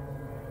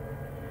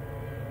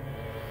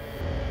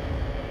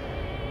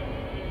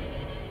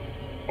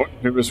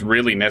 If it was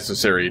really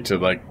necessary to,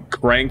 like,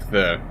 crank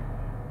the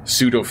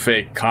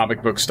pseudo-fake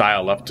comic book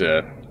style up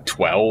to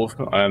 12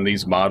 on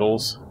these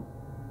models,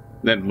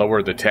 then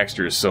lower the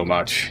textures so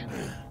much.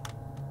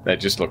 That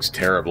just looks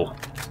terrible.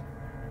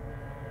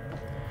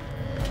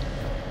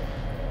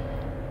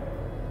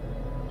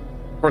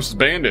 Of course, the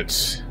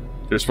bandits.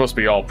 They're supposed to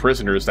be all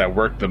prisoners that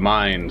worked the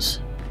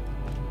mines.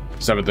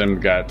 Some of them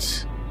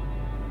got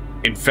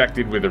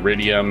infected with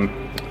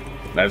iridium.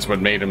 That's what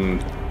made them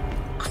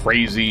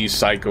crazy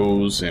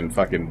psychos and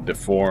fucking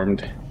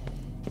deformed.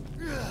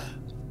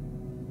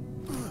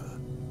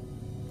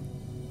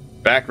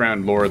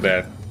 Background lore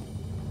that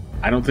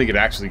I don't think it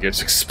actually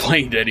gets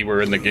explained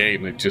anywhere in the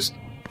game. It just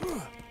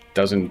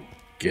doesn't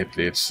get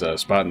its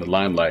spot in the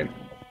limelight.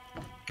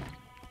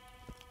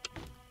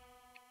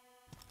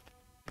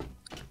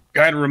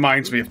 Kind of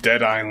reminds me of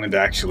Dead Island,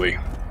 actually.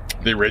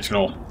 The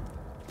original.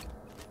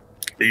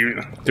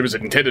 There was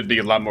intended to be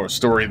a lot more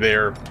story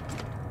there.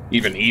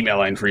 Even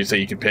email entries that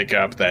you could pick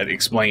up that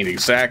explained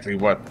exactly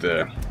what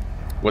the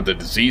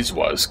disease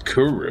was,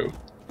 Kuru.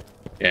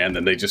 And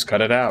then they just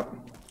cut it out.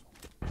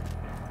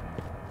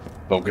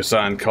 Focus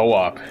on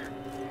co-op.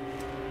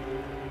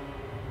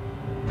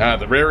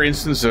 The rare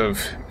instance of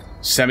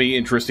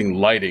semi-interesting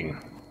lighting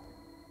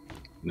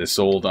in this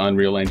old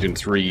Unreal Engine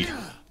 3.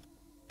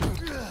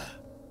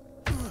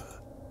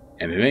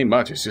 And it ain't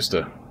much, it's just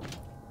a...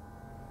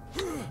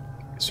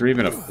 Is there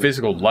even a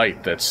physical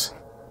light that's...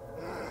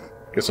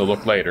 Guess I'll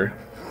look later.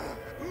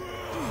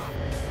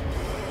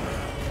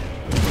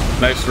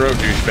 Nice throw,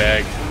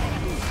 douchebag.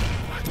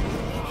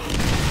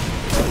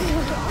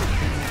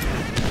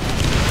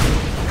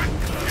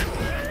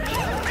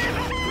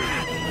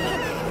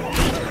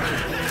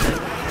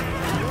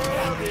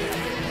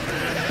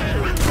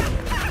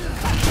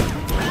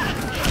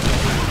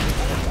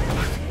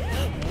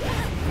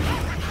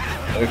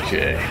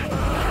 Okay.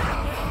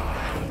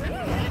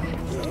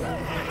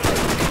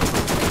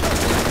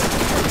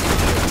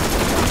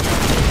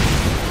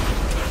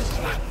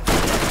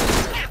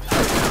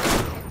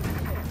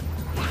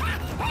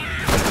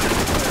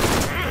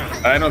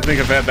 I don't think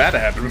I've had that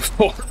happen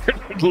before.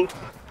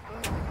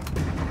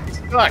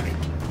 Fuck.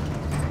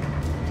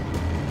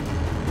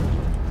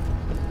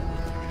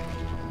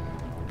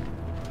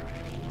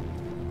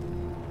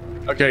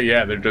 Okay,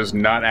 yeah, there does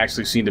not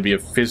actually seem to be a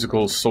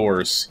physical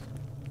source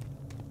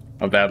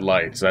of that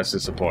light, so that's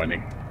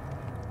disappointing.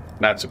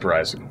 Not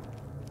surprising.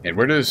 And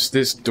where does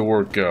this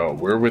door go?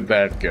 Where would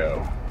that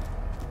go?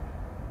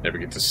 Never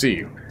get to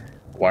see.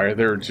 Why are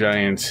there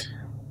giant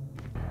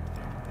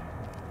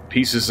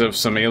pieces of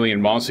some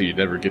alien monster you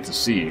never get to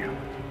see?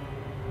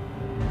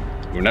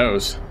 Who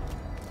knows?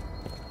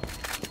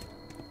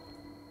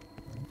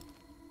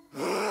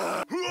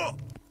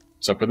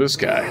 What's up with this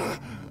guy?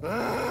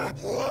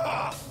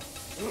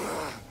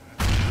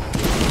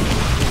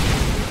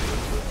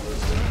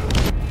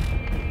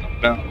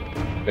 No,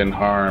 been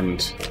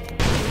harmed.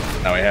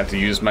 Now I have to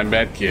use my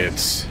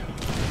medkits.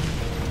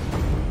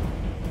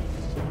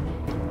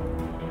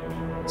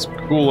 Some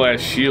cool ass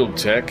shield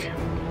tech.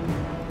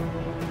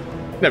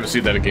 Never see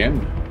that again.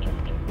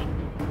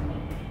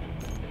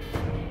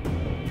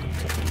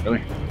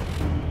 Really?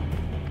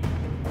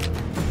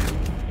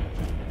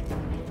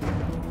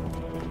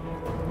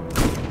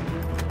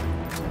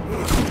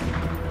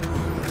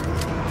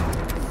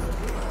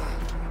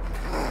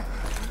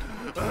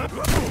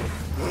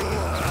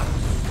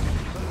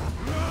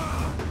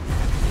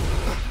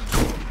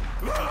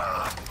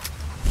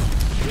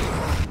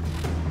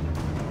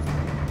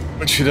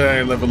 What should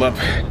I level up?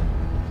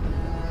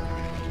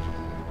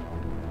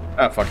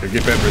 Ah, fuck it,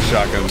 get better with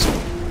shotguns.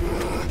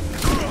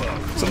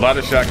 So a lot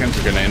of shotguns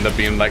are gonna end up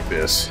being like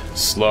this.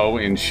 Slow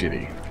and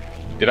shitty.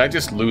 Did I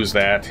just lose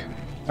that?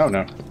 Oh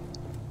no.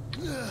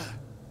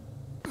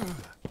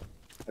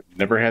 I've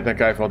never had that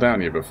guy fall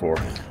down here before.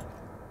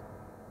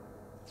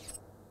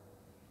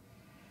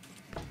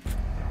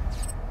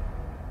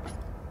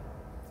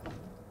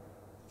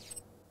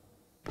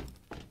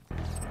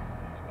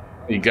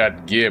 He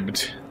got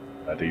gibbed,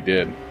 but he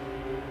did.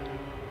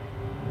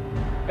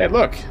 Hey,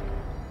 look!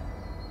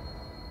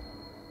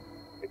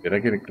 Did I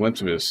get a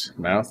glimpse of his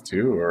mouth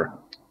too, or?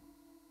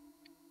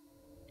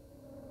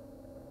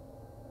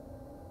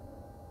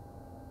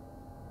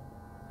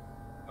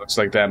 Looks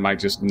like that might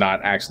just not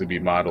actually be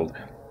modeled.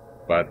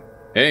 But,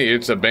 hey,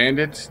 it's a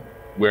bandit,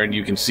 wherein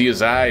you can see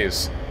his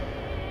eyes.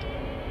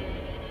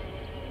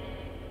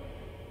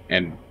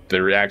 And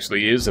there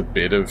actually is a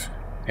bit of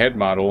head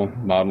model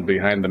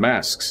behind the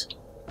masks.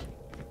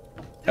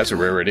 That's a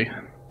rarity.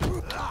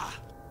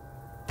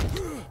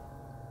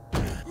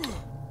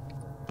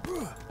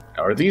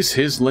 Are these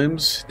his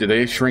limbs? Do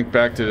they shrink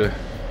back to the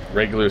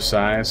regular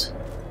size?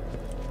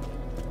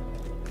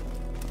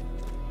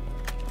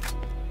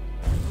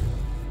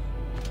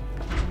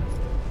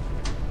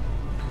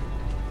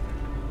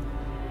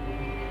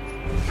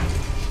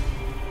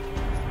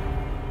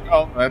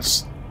 Oh,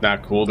 that's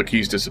not cool. The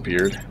keys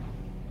disappeared.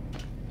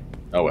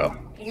 Oh well.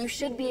 You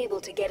should be able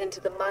to get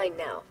into the mine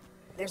now.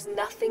 There's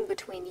nothing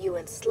between you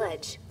and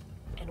Sledge,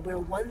 and we're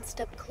one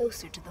step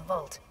closer to the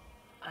vault.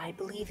 I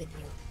believe in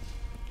you.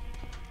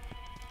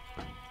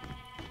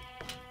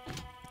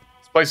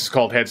 This place is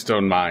called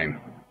Headstone Mine.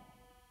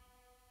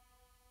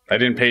 I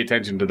didn't pay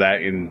attention to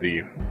that in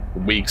the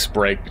week's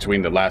break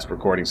between the last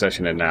recording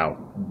session and now.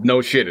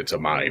 No shit, it's a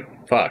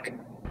mine. Fuck.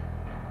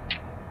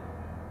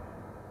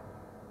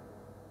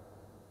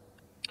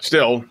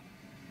 Still,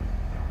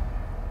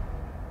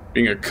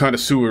 being a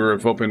connoisseur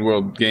of open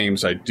world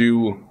games, I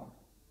do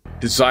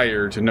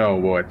desire to know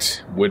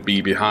what would be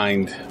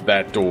behind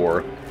that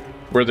door,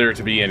 were there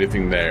to be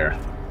anything there.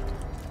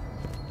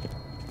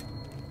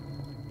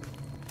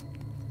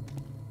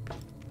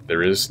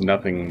 There is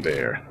nothing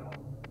there.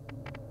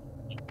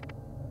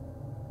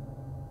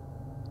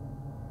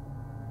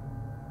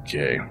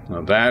 Okay,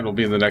 well that will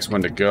be the next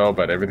one to go,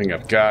 but everything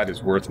I've got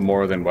is worth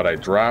more than what I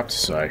dropped,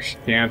 so I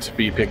can't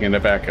be picking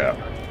it back up.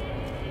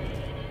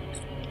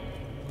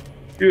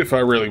 If I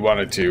really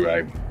wanted to,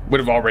 I would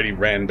have already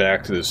ran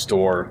back to the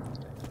store,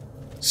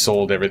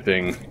 sold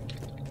everything,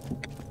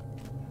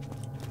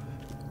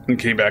 and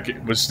came back.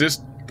 Was this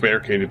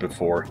barricaded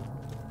before?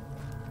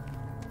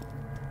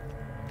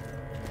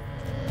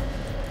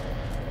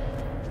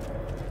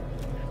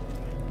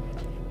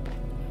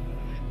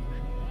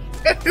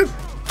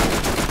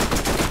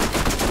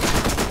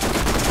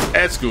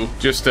 That's cool.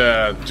 Just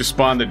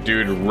spawned the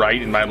dude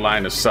right in my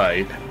line of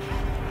sight.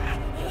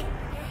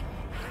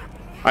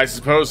 I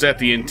suppose at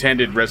the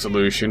intended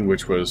resolution,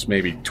 which was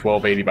maybe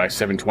 1280 by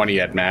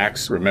 720 at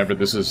max. Remember,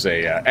 this is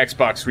a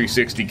Xbox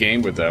 360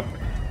 game with a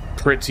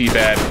pretty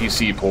bad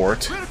PC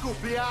port.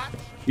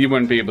 You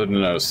wouldn't be able to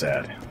notice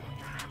that.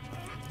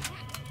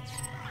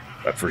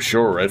 But for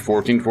sure, at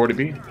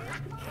 1440p.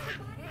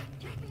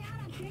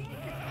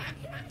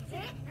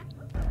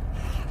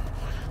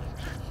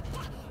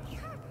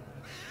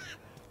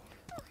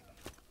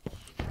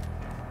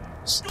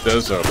 This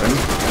does open.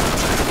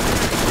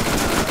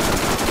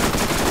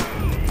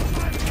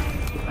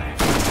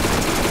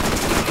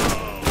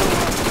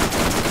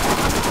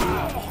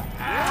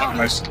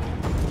 Nice.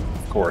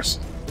 Of course.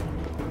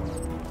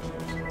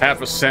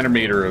 Half a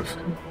centimeter of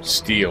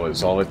steel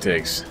is all it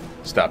takes.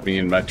 Stop me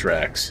in my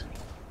tracks.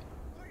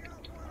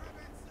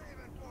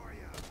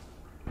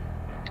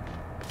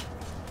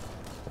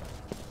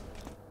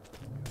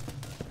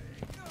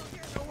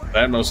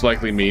 That most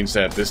likely means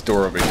that this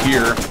door over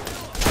here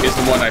is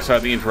the one I saw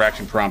the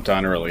interaction prompt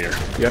on earlier.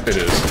 Yep, it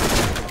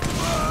is.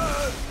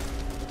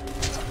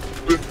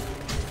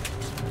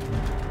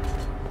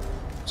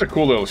 It's a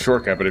cool little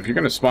shortcut, but if you're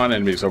going to spawn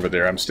enemies over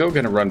there, I'm still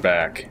going to run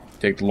back,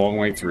 take the long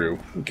way through,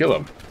 and kill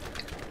them.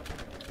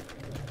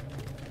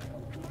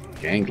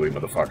 Gangly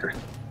motherfucker.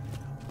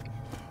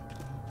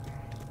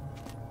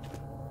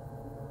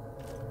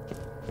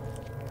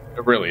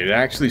 But really, it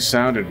actually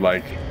sounded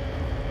like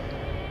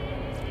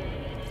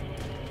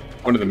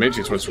one of the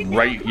midgets was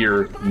right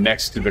here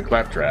next to the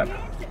claptrap.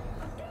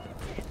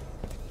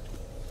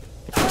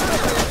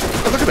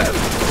 Oh, look at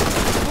that.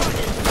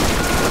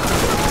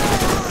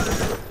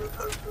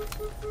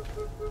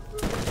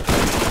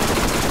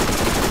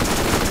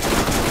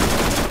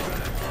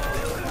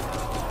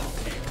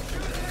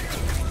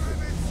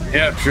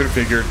 Yeah, should have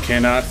figured.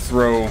 Cannot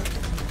throw.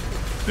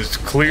 There's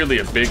clearly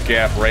a big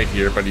gap right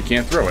here, but you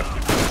can't throw it.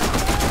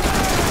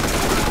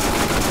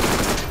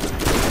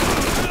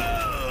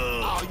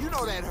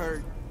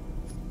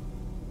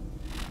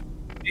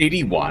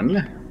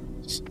 81.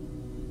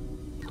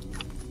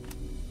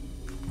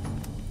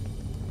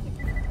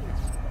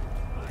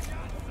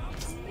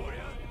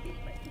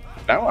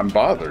 Now I'm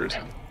bothered,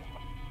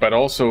 but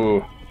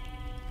also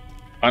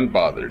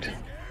unbothered.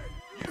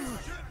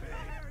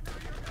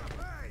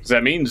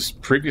 That means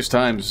previous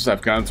times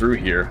I've gone through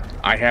here,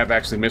 I have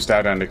actually missed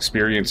out on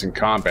experience in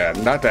combat.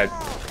 Not that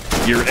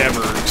you're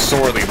ever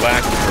sorely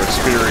lacking for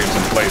experience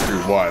in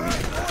playthrough 1.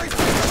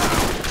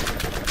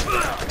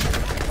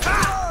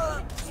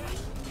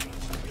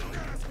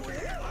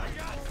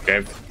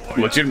 I've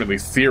legitimately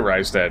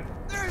theorized that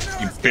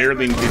you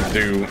barely need to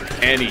do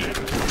any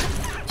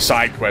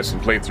side quests in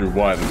playthrough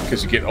 1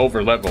 because you get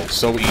over leveled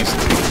so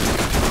easily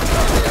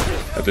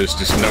that there's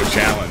just no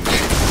challenge.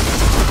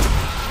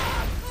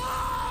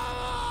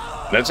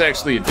 That's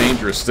actually a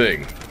dangerous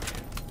thing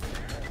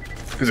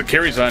because it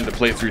carries on to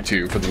playthrough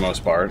 2 for the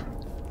most part.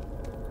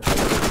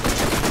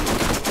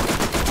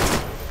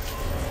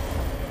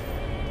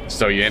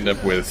 So you end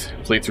up with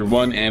playthrough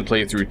 1 and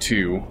playthrough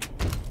 2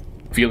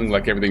 feeling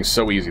like everything's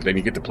so easy. Then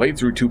you get to play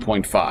through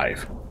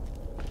 2.5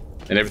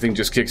 and everything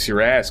just kicks your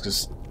ass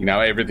because, you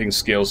know, everything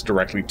scales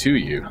directly to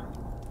you.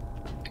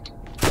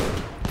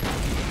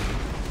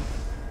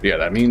 Yeah,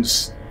 that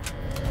means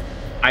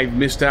I've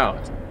missed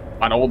out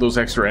on all those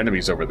extra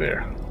enemies over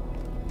there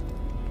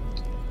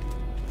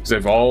because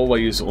I've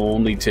always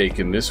only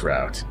taken this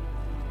route.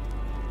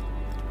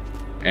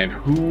 And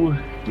who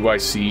do I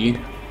see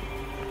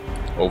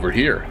over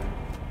here?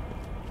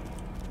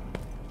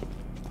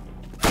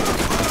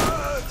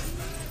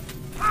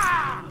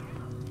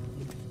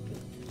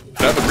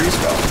 Another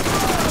respawn.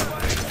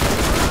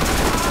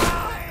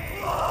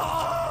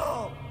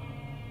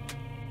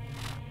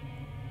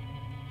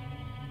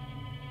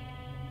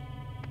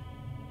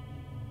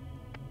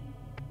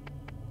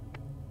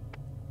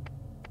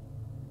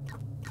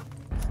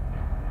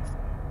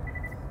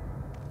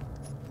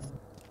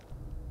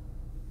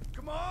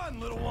 Come on,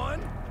 little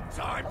one.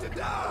 Time to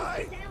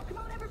die. Come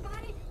on,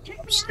 everybody.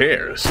 Check me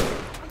Stairs.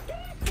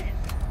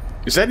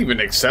 Is that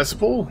even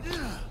accessible?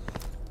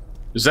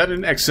 Is that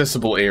an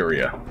accessible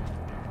area?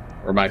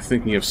 Or am I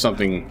thinking of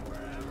something...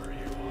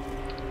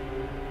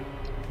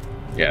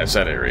 Yeah, it's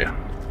that area.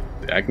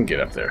 I can get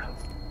up there.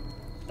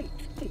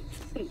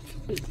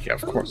 Yeah,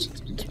 of course.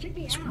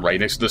 It's right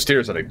next to the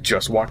stairs that I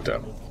just walked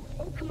up.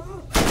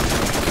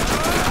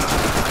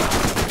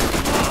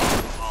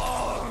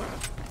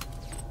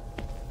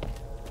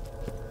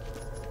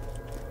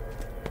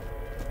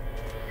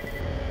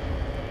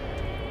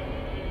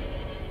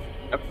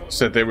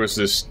 Said there was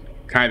this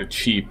kind of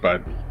cheap,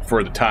 but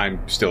for the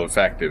time still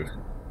effective,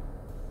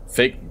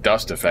 fake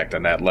dust effect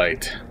on that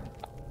light.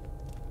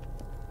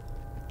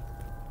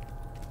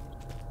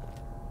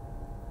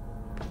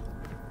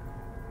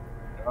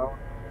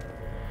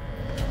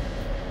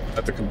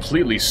 That's a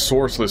completely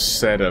sourceless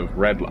set of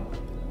red light.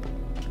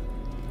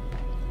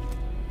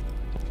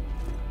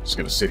 Just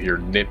gonna sit here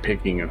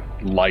nitpicking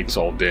lights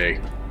all day.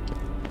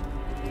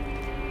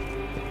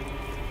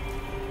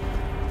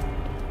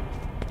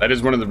 That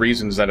is one of the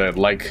reasons that I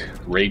like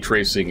ray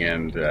tracing,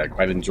 and I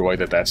quite enjoy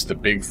that that's the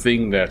big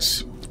thing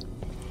that's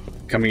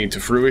coming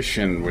into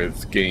fruition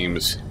with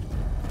games.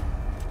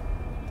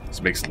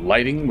 This makes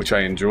lighting, which I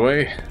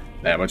enjoy,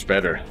 that much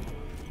better.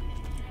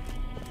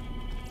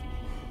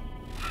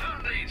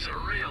 Who needs a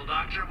real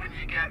doctor when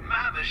you got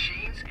my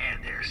machines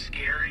and their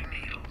scary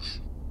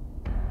needles?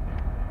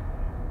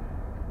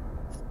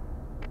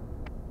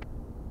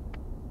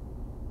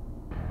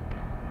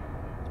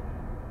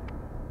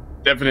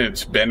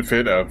 Definite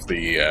benefit of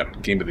the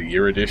Game of the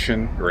Year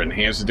edition, or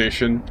Enhanced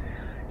edition.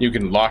 You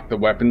can lock the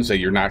weapons that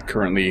you're not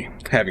currently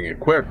having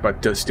equipped,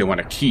 but does still want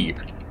to keep.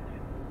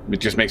 It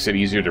just makes it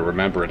easier to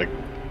remember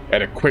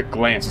at a quick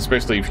glance,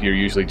 especially if you're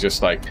usually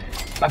just like...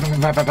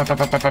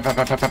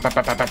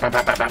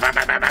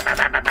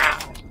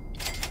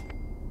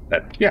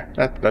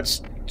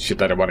 That's shit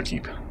that I want to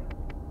keep.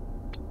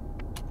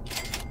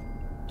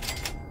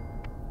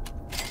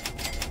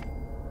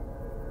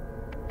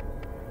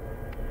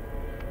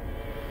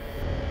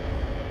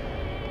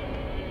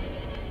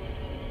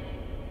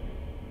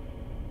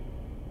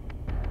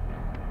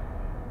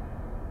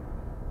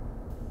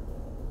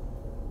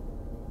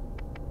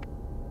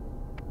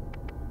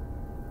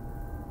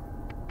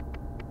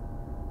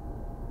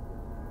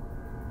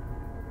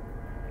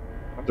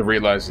 To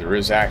realize there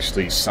is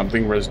actually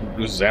something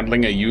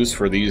resembling a use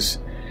for these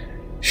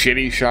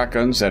shitty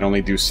shotguns that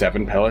only do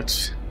 7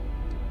 pellets.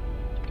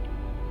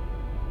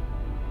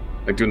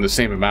 Like doing the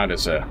same amount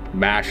as a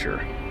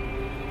masher.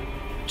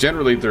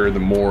 Generally, they're the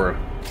more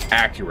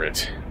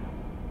accurate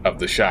of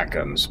the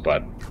shotguns,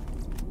 but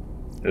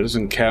it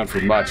doesn't count for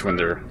much when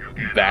they're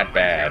that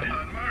bad.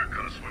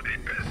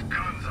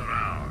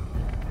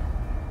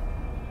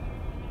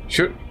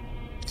 Should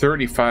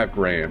 35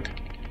 grand.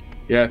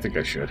 Yeah, I think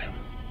I should.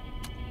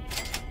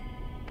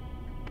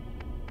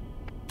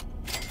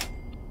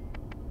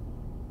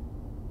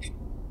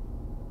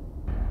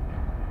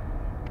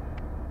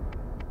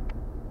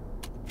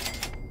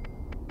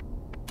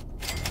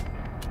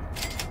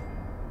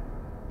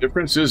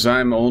 Difference is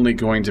I'm only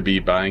going to be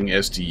buying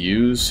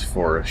SDUs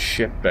for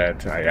shit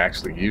that I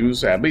actually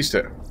use, at least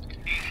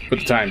for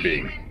the time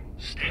being.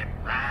 Step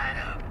right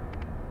up.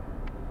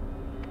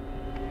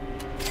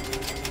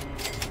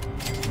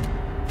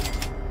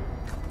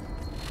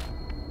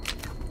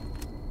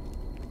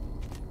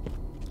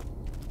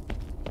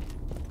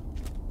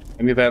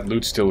 Any of that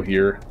loot still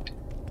here?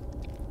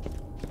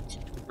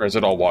 Or is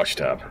it all washed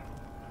up?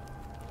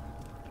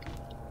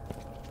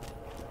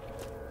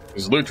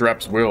 Because loot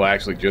drops will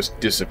actually just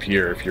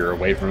disappear if you're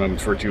away from them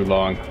for too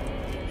long.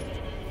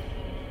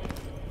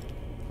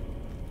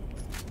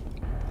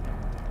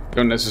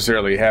 Don't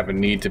necessarily have a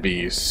need to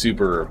be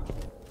super...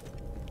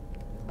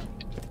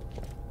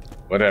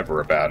 whatever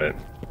about it.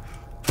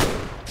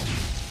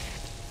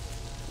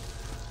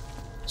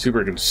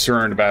 Super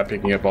concerned about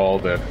picking up all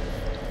the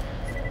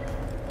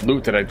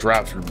loot that I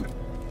dropped from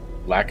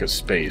lack of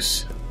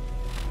space.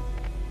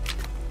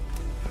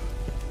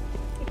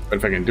 But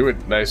if I can do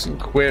it nice and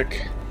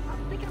quick...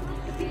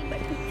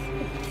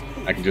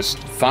 I can just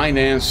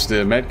finance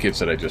the medkits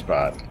that I just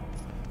bought.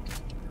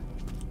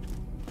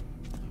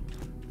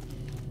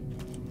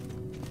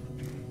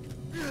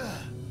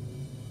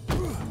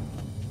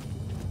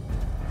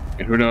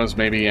 And who knows,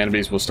 maybe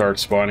enemies will start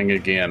spawning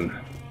again.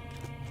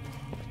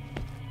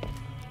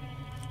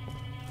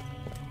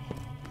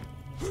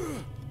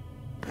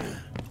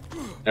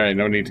 Alright,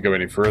 no need to go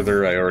any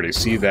further. I already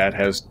see that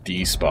has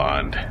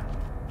despawned.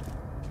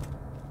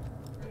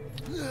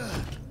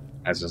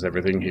 As is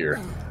everything here.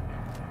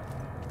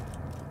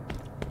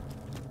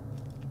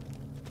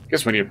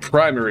 Guess when your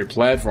primary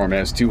platform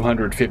has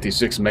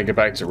 256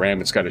 megabytes of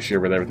RAM, it's got to share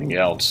with everything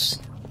else.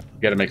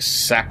 You got to make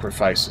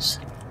sacrifices.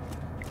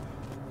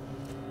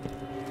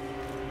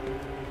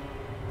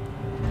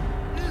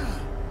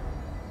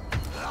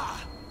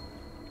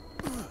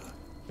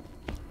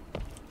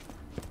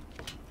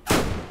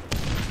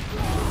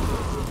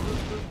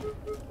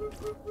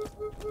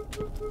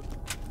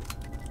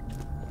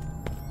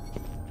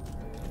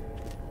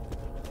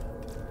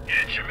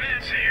 Get your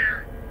meds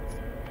here.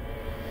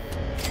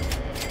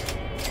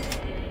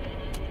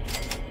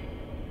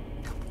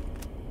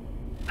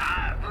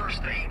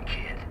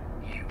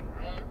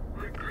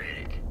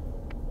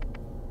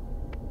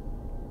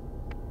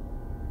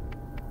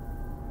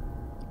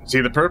 See,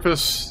 the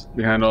purpose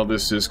behind all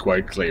this is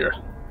quite clear.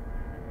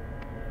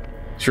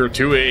 Sure,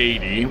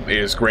 280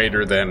 is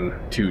greater than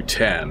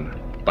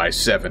 210 by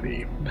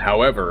 70.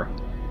 However,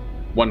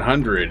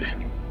 100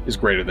 is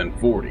greater than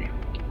 40.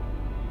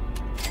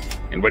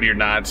 And when you're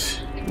not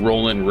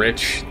rolling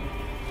rich,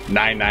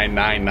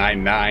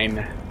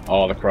 99999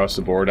 all across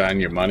the board on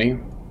your money,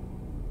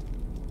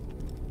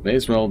 may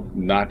as well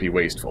not be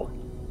wasteful.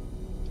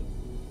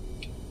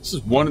 This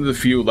is one of the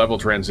few level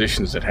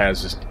transitions that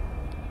has this,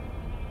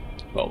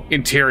 well,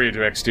 interior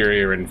to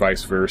exterior and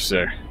vice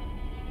versa,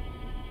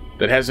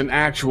 that has an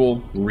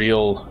actual,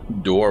 real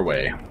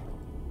doorway.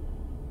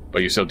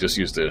 But you still just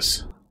use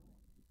this.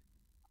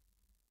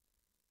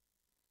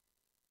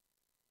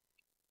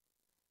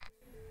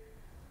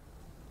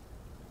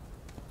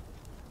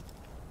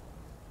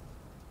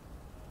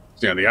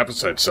 See, on the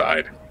opposite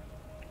side,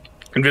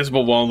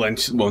 invisible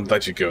won't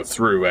let you go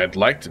through. I'd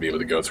like to be able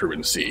to go through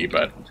and see,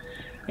 but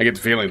I get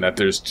the feeling that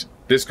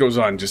this goes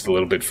on just a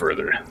little bit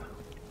further.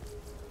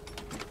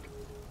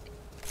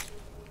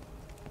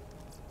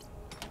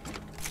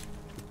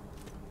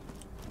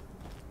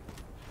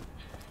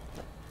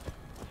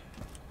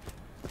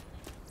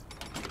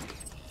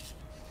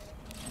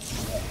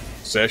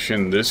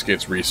 Session, this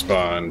gets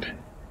respawned.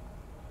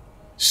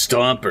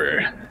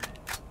 Stomper.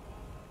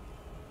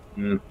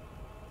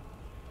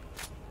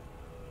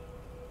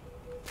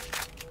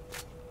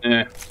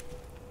 Eh.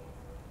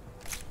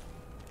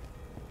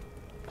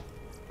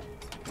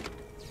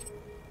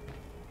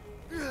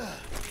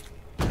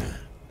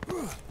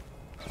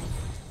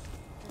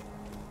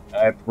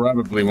 I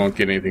probably won't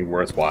get anything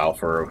worthwhile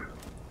for a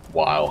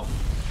while.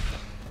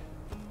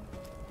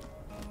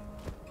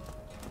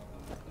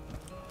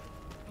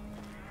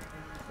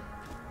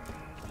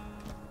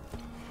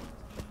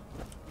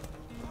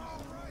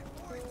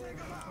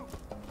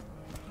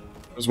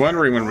 I was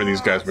wondering when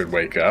these guys would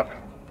wake up.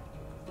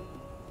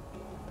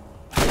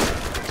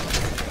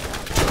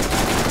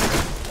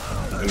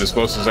 And as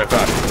close as I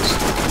thought it was.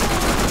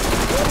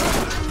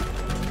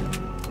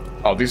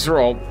 Oh, these are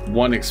all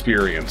one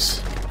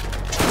experience.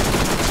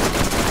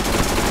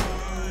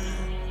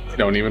 I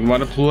don't even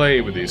want to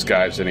play with these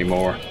guys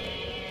anymore.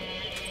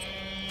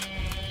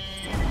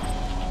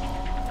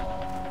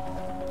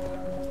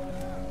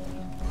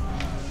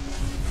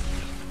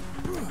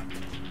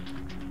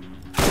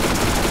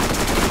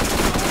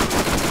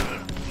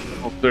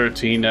 Level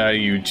 13, are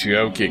you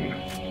joking?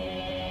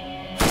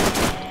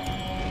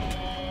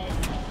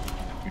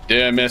 You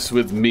dare mess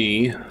with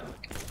me?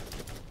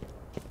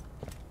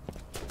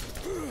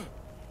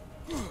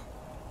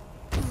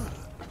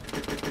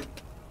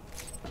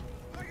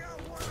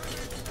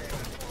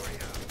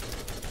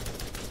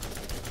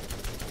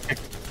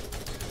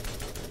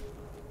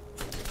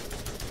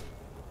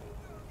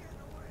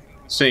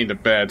 This ain't a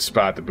bad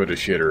spot to put a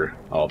shitter,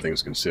 all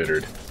things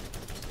considered.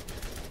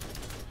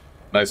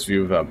 Nice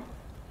view of a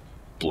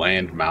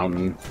bland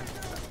mountain.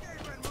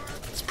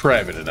 It's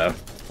private enough.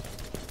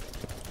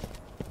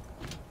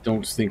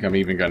 Don't think I'm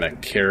even gonna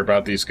care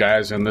about these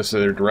guys unless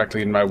they're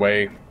directly in my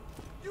way.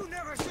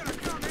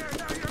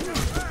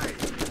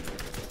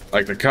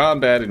 Like, the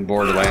combat in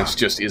Borderlands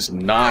just is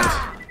not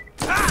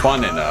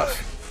fun enough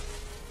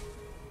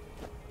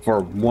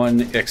for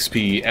 1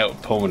 XP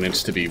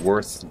opponents to be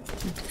worth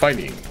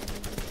fighting.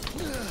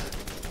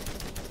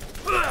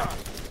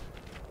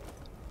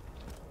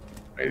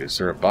 Wait, is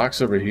there a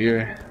box over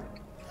here?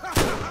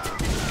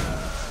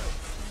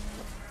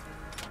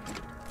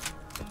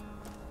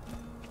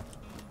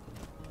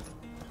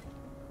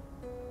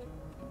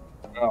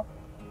 Well,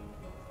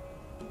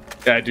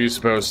 I do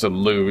suppose the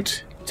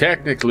loot,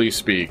 technically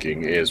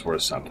speaking, is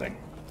worth something.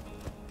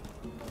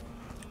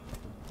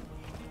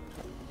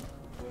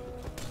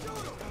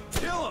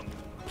 Kill him!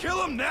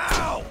 Kill him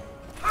now!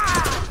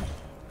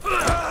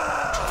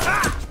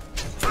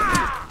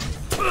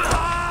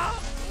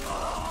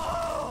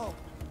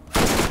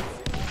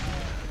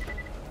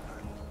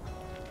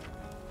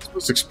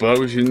 Those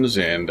explosions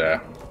and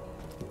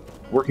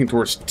working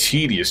towards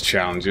tedious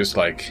challenges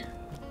like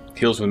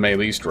kills with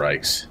melee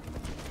strikes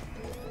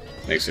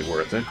makes it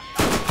worth it.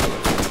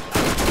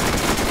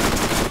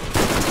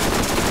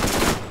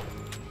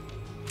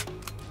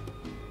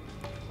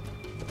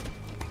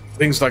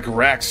 Things like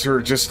racks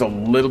are just a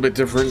little bit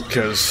different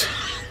because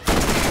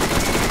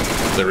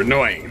they're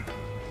annoying.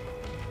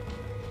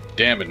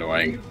 Damn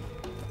annoying.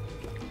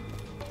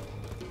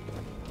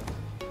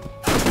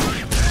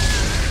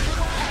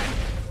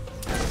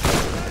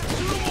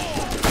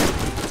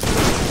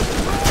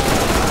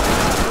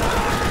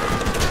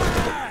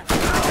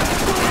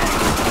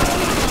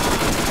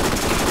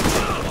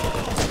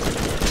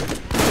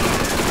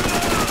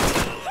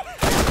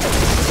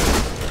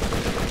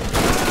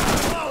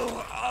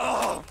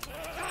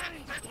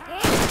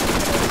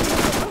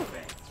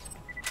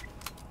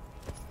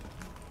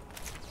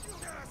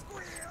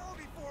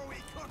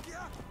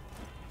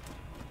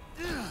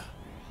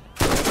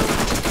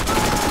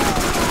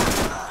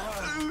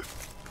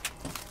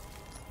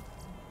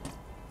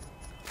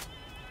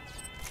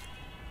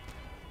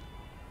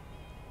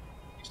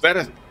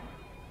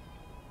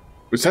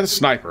 Was that a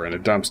sniper in a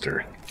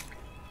dumpster?